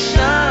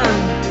direction,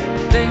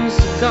 things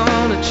are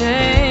gonna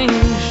change.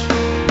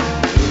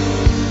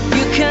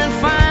 You can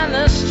find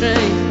the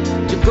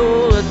strength to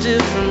go a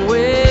different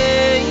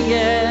way,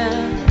 yeah.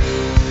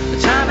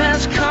 The time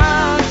has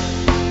come,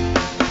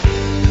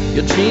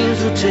 your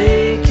dreams will take